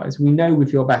exercise. We know we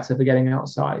feel better for getting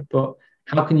outside, but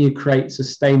how can you create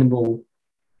sustainable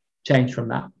change from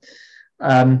that?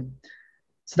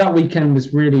 So that weekend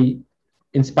was really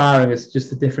inspiring us, just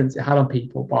the difference it had on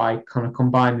people by kind of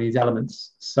combining these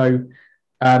elements. So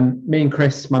me and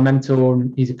Chris, my mentor,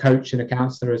 he's a coach and a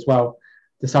counsellor as well,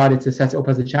 decided to set it up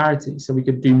as a charity so we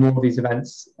could do more of these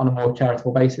events on a more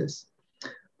charitable basis.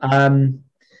 And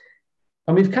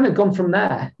we've kind of gone from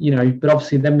there, but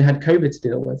obviously then we had COVID to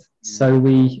deal with. So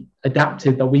we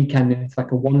adapted the weekend into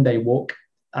like a one-day walk,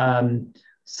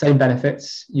 same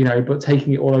benefits, but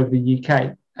taking it all over the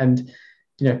UK. And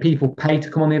people pay to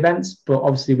come on the events, but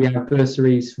obviously we have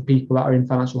bursaries for people that are in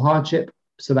financial hardship,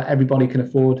 so that everybody can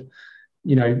afford,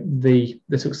 the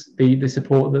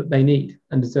support that they need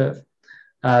and deserve,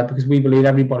 because we believe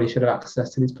everybody should have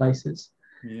access to these places.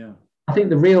 Yeah, I think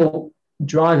the real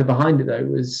driver behind it, though,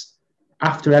 was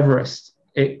after Everest,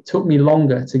 it took me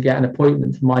longer to get an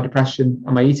appointment for my depression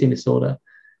and my eating disorder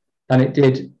than it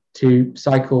did to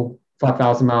cycle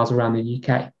 5,000 miles around the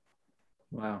UK.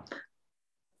 Wow.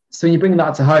 So when you bring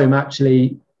that to home,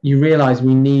 actually, you realize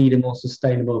we need a more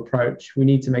sustainable approach. We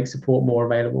need to make support more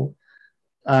available.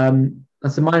 And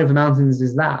so Mind Over Mountains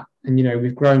is that. And,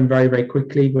 we've grown very, very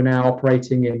quickly. We're now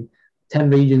operating in 10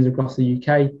 regions across the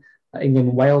UK, England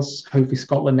and Wales, hopefully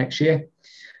Scotland next year,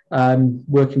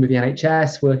 working with the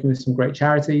NHS, working with some great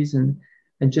charities, and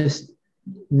just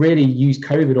really use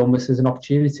COVID almost as an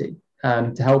opportunity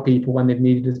to help people when they've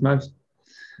needed us most.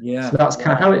 Yeah. So that's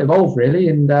kind of how it evolved, really.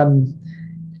 And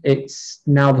it's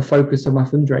now the focus of my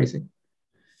fundraising.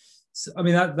 So, I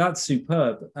mean, that's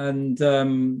superb. And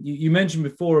you mentioned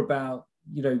before about,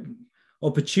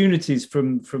 opportunities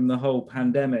from the whole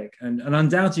pandemic, and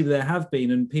undoubtedly there have been,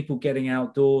 and people getting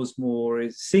outdoors more.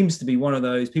 It seems to be one of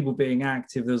those, people being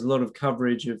active. There's a lot of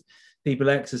coverage of people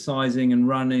exercising and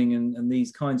running and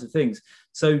these kinds of things.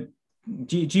 So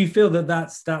do you feel that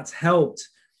that's helped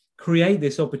create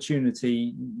this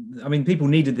opportunity? I mean, people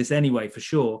needed this anyway, for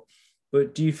sure,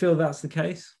 but do you feel that's the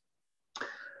case?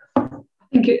 I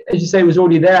think, as you say, it was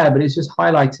already there, but it's just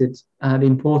highlighted the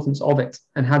importance of it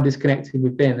and how disconnected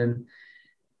we've been. And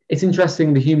it's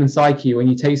interesting, the human psyche, when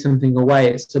you take something away,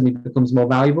 it suddenly becomes more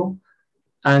valuable.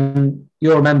 And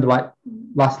you'll remember, like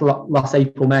last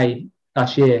April, May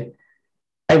last year,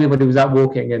 everybody was out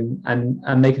walking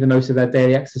and making the most of their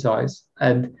daily exercise.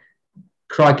 And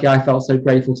crikey, I felt so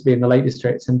grateful to be in the Lake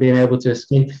District and being able to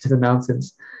escape into the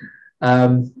mountains.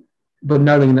 But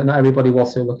knowing that not everybody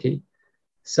was so lucky.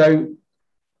 So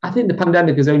I think the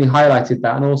pandemic has only highlighted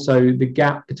that, and also the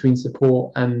gap between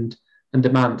support and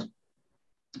demand.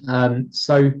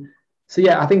 So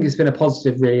yeah, I think it's been a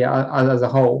positive, really, as a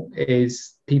whole,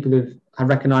 is people have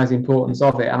recognised the importance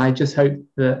of it, and I just hope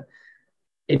that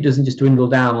it doesn't just dwindle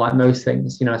down like most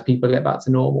things, as people get back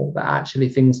to normal, that actually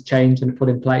things change and are put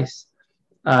in place,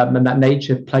 and that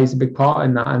nature plays a big part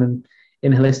in that, and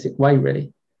in a holistic way,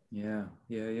 really. Yeah.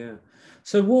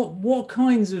 So what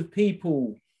kinds of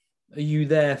people are you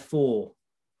there for?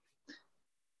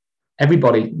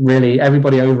 Everybody, really,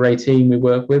 everybody over 18 we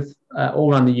work with,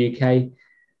 all around the UK.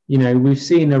 We've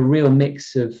seen a real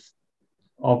mix of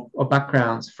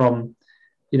backgrounds, from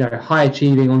high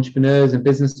achieving entrepreneurs and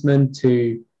businessmen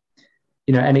to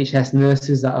NHS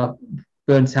nurses that are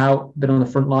burnt out, been on the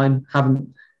front line,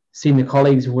 haven't seen the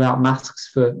colleagues without masks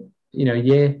for a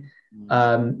year.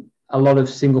 A lot of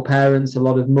single parents, a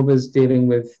lot of mothers dealing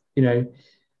with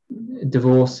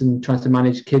divorce and trying to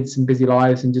manage kids and busy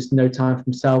lives and just no time for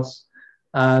themselves.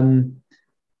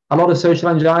 A lot of social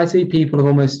anxiety. People have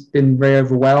almost been very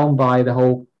overwhelmed by the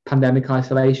whole pandemic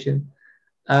isolation.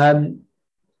 I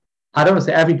don't want to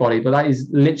say everybody, but that is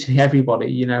literally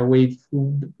everybody. We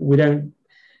don't,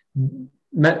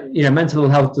 mental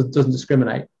health doesn't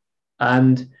discriminate.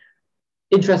 And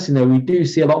interestingly, we do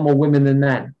see a lot more women than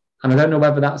men. And I don't know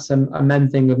whether that's a men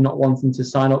thing of not wanting to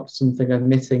sign up to something,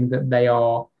 admitting that they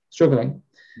are struggling.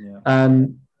 Yeah.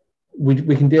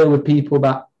 We can deal with people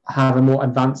that have a more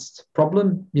advanced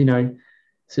problem,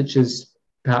 such as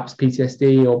perhaps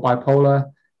PTSD or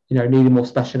bipolar, needing more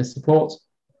specialist support,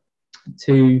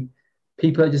 to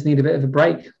people that just need a bit of a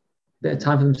break, a bit of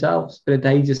time for themselves, a bit of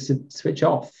day just to switch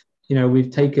off.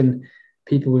 We've taken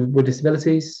people with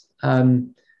disabilities,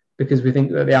 because we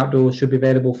think that the outdoors should be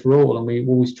available for all, and we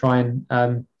always try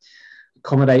and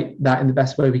accommodate that in the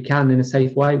best way we can, in a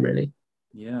safe way, really.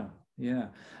 Yeah.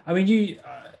 I mean,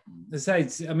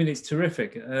 it's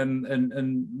terrific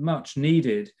and much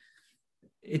needed.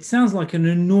 It sounds like an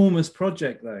enormous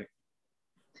project, though.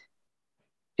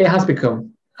 It has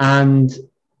become, and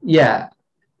yeah,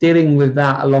 dealing with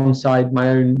that alongside my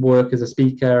own work as a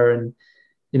speaker and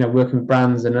working with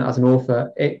brands and as an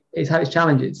author, it's had its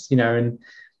challenges, and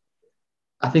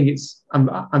I think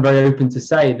I'm very open to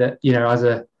say that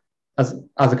as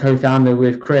a co-founder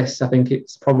with Chris, I think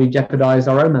it's probably jeopardized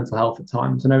our own mental health at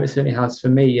times. I know it certainly has for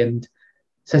me, and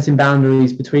setting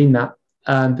boundaries between that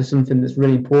for something that's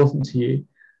really important to you,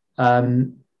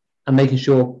 and making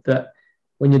sure that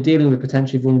when you're dealing with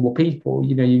potentially vulnerable people,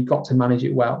 you've got to manage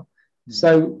it well. Mm.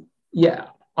 So yeah,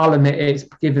 I'll admit it's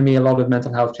given me a lot of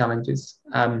mental health challenges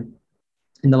in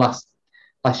the last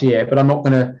year, but I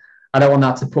don't want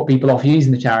that to put people off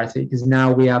using the charity, because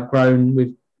now we have grown.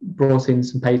 We've brought in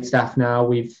some paid staff now.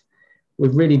 We've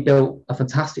really built a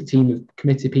fantastic team of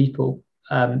committed people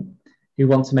who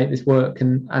want to make this work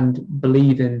and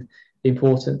believe in the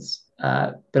importance.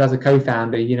 But as a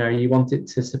co-founder, you want it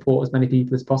to support as many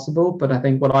people as possible. But I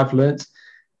think what I've learned,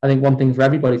 one thing for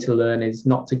everybody to learn is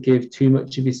not to give too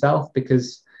much of yourself,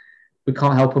 because we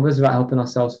can't help others without helping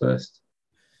ourselves first.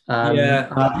 I've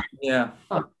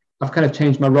kind of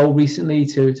changed my role recently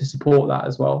to support that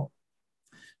as well.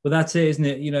 Well, that's it, isn't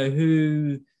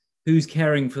it? Who's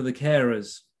caring for the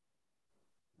carers?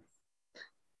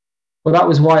 Well, that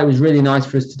was why it was really nice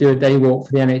for us to do a day walk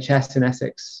for the NHS in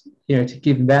Essex, to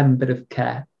give them a bit of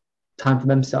care, time for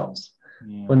themselves,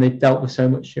 when they dealt with so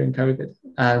much during COVID.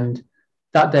 And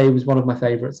that day was one of my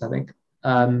favourites, I think.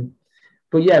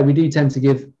 But yeah, we do tend to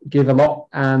give a lot,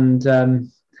 and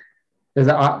there's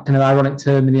that kind of ironic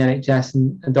term in the NHS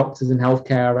and doctors and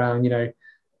healthcare around,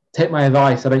 take my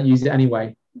advice. I don't use it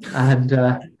anyway. And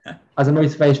as a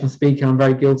motivational speaker, I'm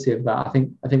very guilty of that. I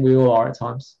think we all are at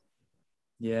times.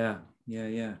 Yeah.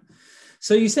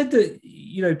 So you said that,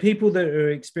 you know, people that are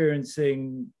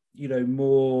experiencing, you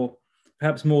know,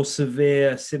 perhaps more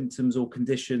severe symptoms or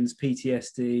conditions,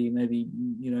 PTSD, maybe,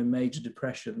 you know, major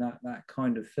depression, that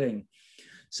kind of thing.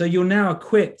 So you're now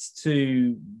equipped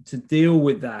to deal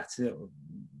with that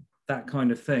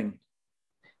kind of thing.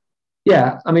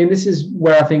 Yeah, I mean, this is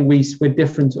where I think we're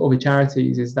different to other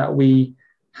charities, is that we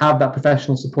have that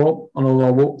professional support on all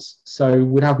our walks. So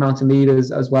we'd have mountain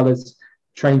leaders as well as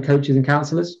trained coaches and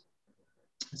counsellors,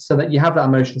 so that you have that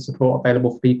emotional support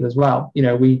available for people as well. You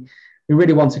know, we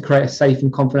really want to create a safe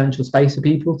and confidential space for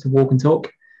people to walk and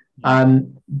talk.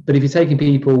 But if you're taking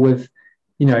people with,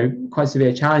 you know, quite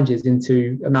severe challenges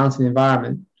into a mountain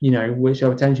environment, you know, which are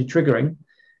potentially triggering,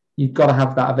 you've got to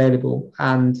have that available.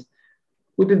 And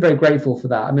we've been very grateful for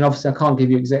that. I mean, obviously, I can't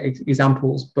give you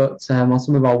examples, but on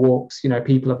some of our walks, you know,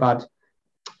 people have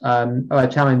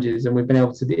had challenges, and we've been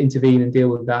able to intervene and deal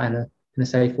with that in a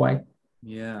safe way.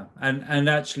 Yeah, and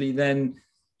actually then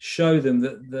show them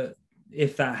that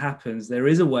if that happens, there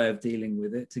is a way of dealing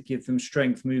with it to give them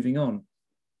strength moving on.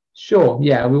 Sure,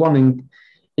 yeah, we want to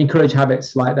encourage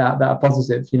habits like that are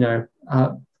positive, you know,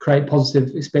 create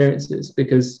positive experiences,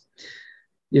 because,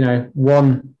 you know,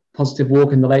 one positive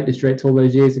walk in the Lake District all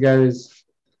those years ago has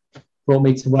brought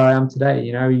me to where I am today.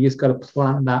 You know, you just got to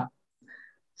plant that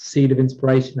seed of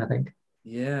inspiration, I think.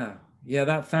 Yeah,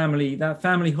 that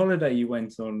family holiday you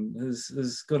went on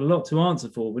has got a lot to answer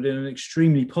for, but in an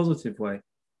extremely positive way.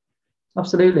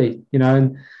 Absolutely, you know,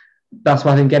 and that's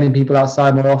why I think getting people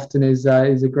outside more often is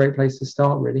a great place to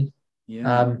start, really.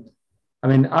 Yeah. I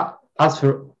mean, as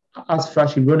for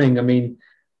actually running, I mean,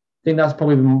 I think that's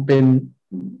probably been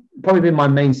my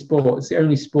main sport. It's the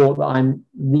only sport that I'm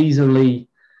reasonably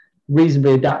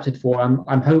adapted for.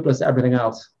 I'm hopeless at everything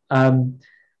else. And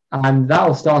that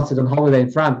all started on holiday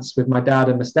in France with my dad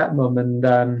and my stepmom.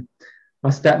 And my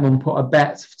stepmom put a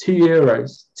bet of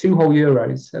 €2, 2 whole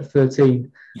euros at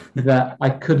 13, that I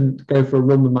couldn't go for a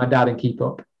run with my dad and keep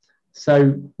up.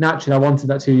 So naturally, I wanted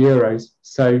that €2.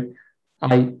 So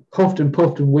I puffed and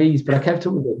wheezed, but I kept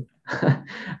up with him.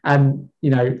 And, you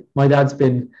know, my dad's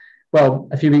been, well,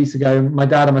 a few weeks ago, my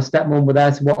dad and my stepmom were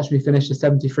there to watch me finish the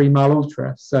 73-mile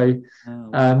ultra. So,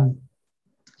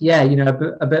 yeah, you know,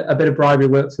 a bit of bribery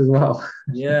works as well.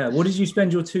 Yeah. What did you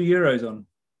spend your €2 on?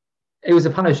 It was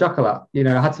a pan au chocolat, you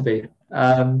know, it had to be.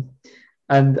 And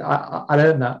I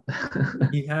earned that.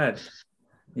 You had.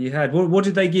 What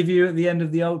did they give you at the end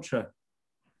of the ultra?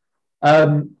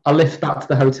 A lift back to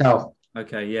the hotel.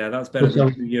 Okay, yeah, that's better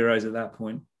than €2 at that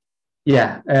point.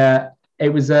 Yeah, it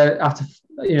was after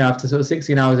sort of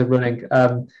 16 hours of running,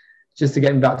 just to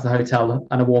get me back to the hotel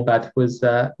and a warm bed was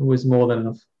more than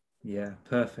enough. Yeah,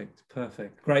 perfect.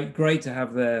 Great to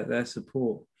have their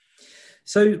support.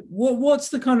 So, what's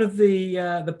the kind of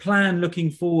the plan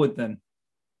looking forward then?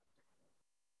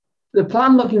 The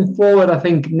plan looking forward, I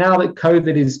think, now that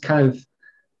COVID is kind of,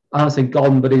 I don't say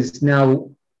gone, but is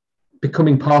now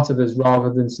becoming part of us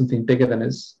rather than something bigger than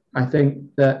us. I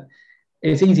think that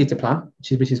it's easy to plan,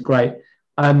 which is great.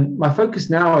 My focus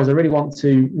now is I really want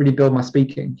to really build my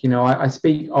speaking. You know, I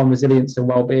speak on resilience and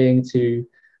well-being to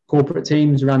corporate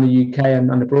teams around the UK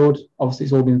and abroad. Obviously,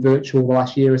 it's all been virtual the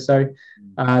last year or so,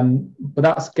 but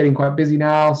that's getting quite busy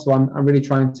now. So I'm really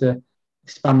trying to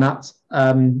expand that.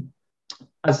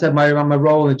 As I said, my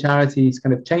role in the charity is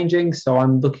kind of changing, so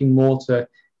I'm looking more to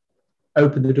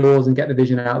open the doors and get the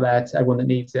vision out there to everyone that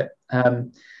needs it.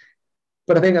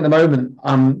 But I think at the moment,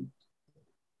 I'm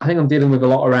dealing with a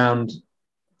lot around,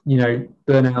 you know,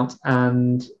 burnout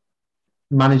and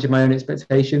managing my own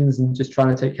expectations and just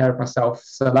trying to take care of myself.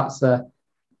 So that's an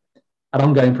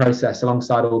ongoing process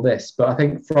alongside all this. But I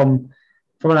think from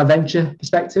an adventure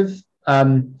perspective,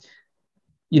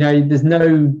 you know, there's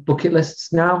no bucket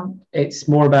lists now. It's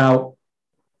more about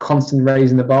constantly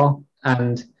raising the bar.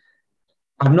 And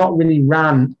I've not really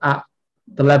ran at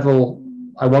the level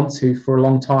I want to for a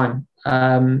long time.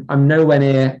 I'm nowhere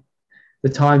near the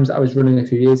times that I was running a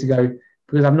few years ago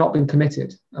because I've not been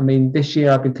committed. I mean, this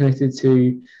year I've been committed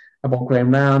to a Bob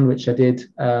Graham round, which I did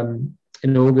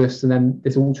in August, and then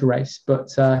this ultra race.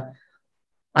 But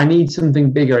I need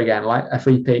something bigger again, like a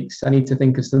Three Peaks. I need to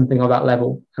think of something of that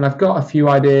level. And I've got a few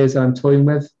ideas that I'm toying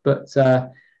with, but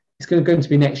it's going to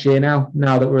be next year now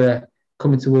that we're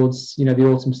coming towards, you know, the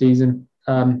autumn season.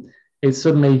 It's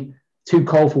suddenly too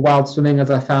cold for wild swimming,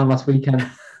 as I found last weekend.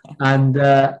 And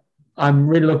I'm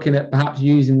really looking at perhaps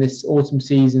using this autumn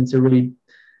season to really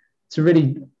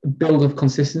build up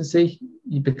consistency,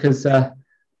 because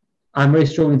I'm really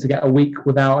struggling to get a week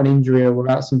without an injury or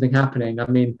without something happening. I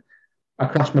mean, I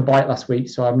crashed my bike last week,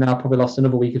 so I've now probably lost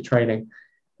another week of training.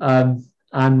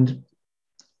 And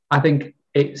I think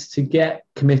it's to get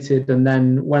committed, and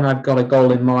then when I've got a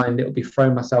goal in mind, it'll be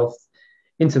throwing myself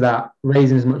into that,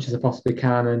 raising as much as I possibly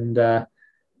can, and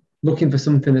looking for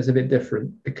something that's a bit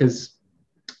different. Because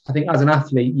I think as an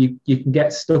athlete, you can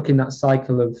get stuck in that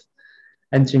cycle of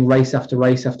entering race after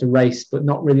race after race, but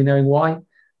not really knowing why.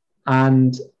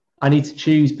 And I need to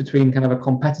choose between kind of a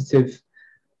competitive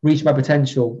reach my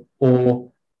potential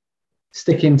or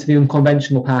sticking to the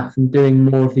unconventional path and doing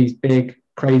more of these big,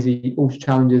 crazy ultra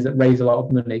challenges that raise a lot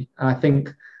of money. And I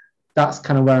think that's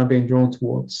kind of where I'm being drawn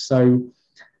towards. So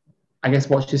I guess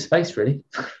watch this space, really.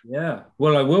 Yeah,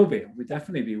 well, I will be. We'll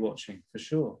definitely be watching for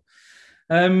sure.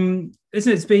 Listen,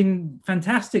 it's been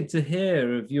fantastic to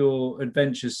hear of your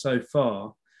adventures so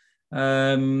far.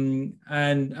 And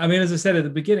I mean, as I said at the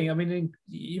beginning, I mean,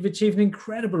 you've achieved an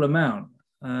incredible amount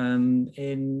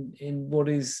in what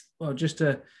is, well, just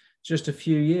a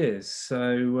few years.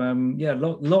 So yeah,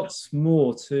 lots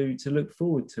more to look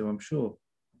forward to, I'm sure.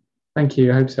 Thank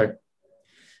you. I hope so.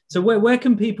 So where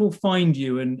can people find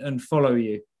you and follow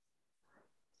you?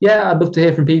 Yeah, I'd love to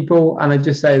hear from people, and I'd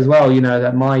just say as well,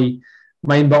 that my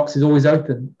inbox is always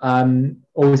open.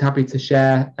 Always happy to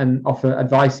share and offer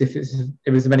advice if it's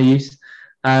of any use.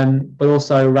 But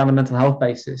also around a mental health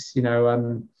basis,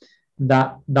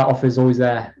 that offer is always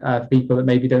there for people that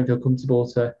maybe don't feel comfortable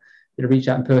to reach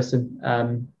out in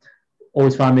person.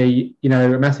 Always find me, a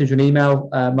message or an email.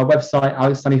 My website,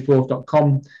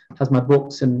 alexstanleyforth.com, has my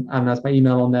books and has my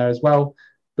email on there as well.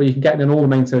 But you can get me on all the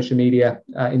main social media,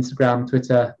 Instagram,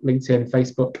 Twitter, LinkedIn,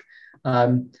 Facebook.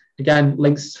 Again,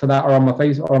 links for that are on my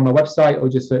website, or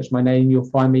just search my name,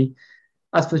 you'll find me.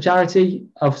 As for the charity,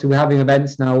 obviously we're having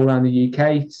events now all around the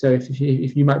UK. So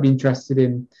if you might be interested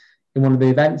in one of the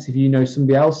events, if you know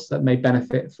somebody else that may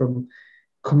benefit from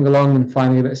coming along and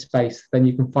finding a bit of space, then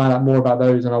you can find out more about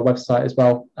those on our website as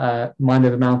well,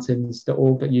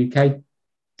 mindovermountains.org.uk.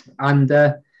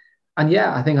 And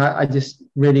yeah, I think I just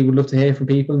really would love to hear from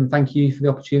people, and thank you for the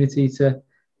opportunity to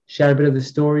share a bit of the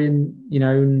story, and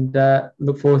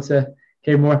look forward to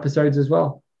hearing more episodes as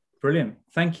well. Brilliant.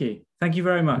 Thank you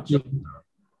very much. Cheers,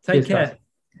 Take care. guys.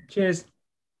 Cheers.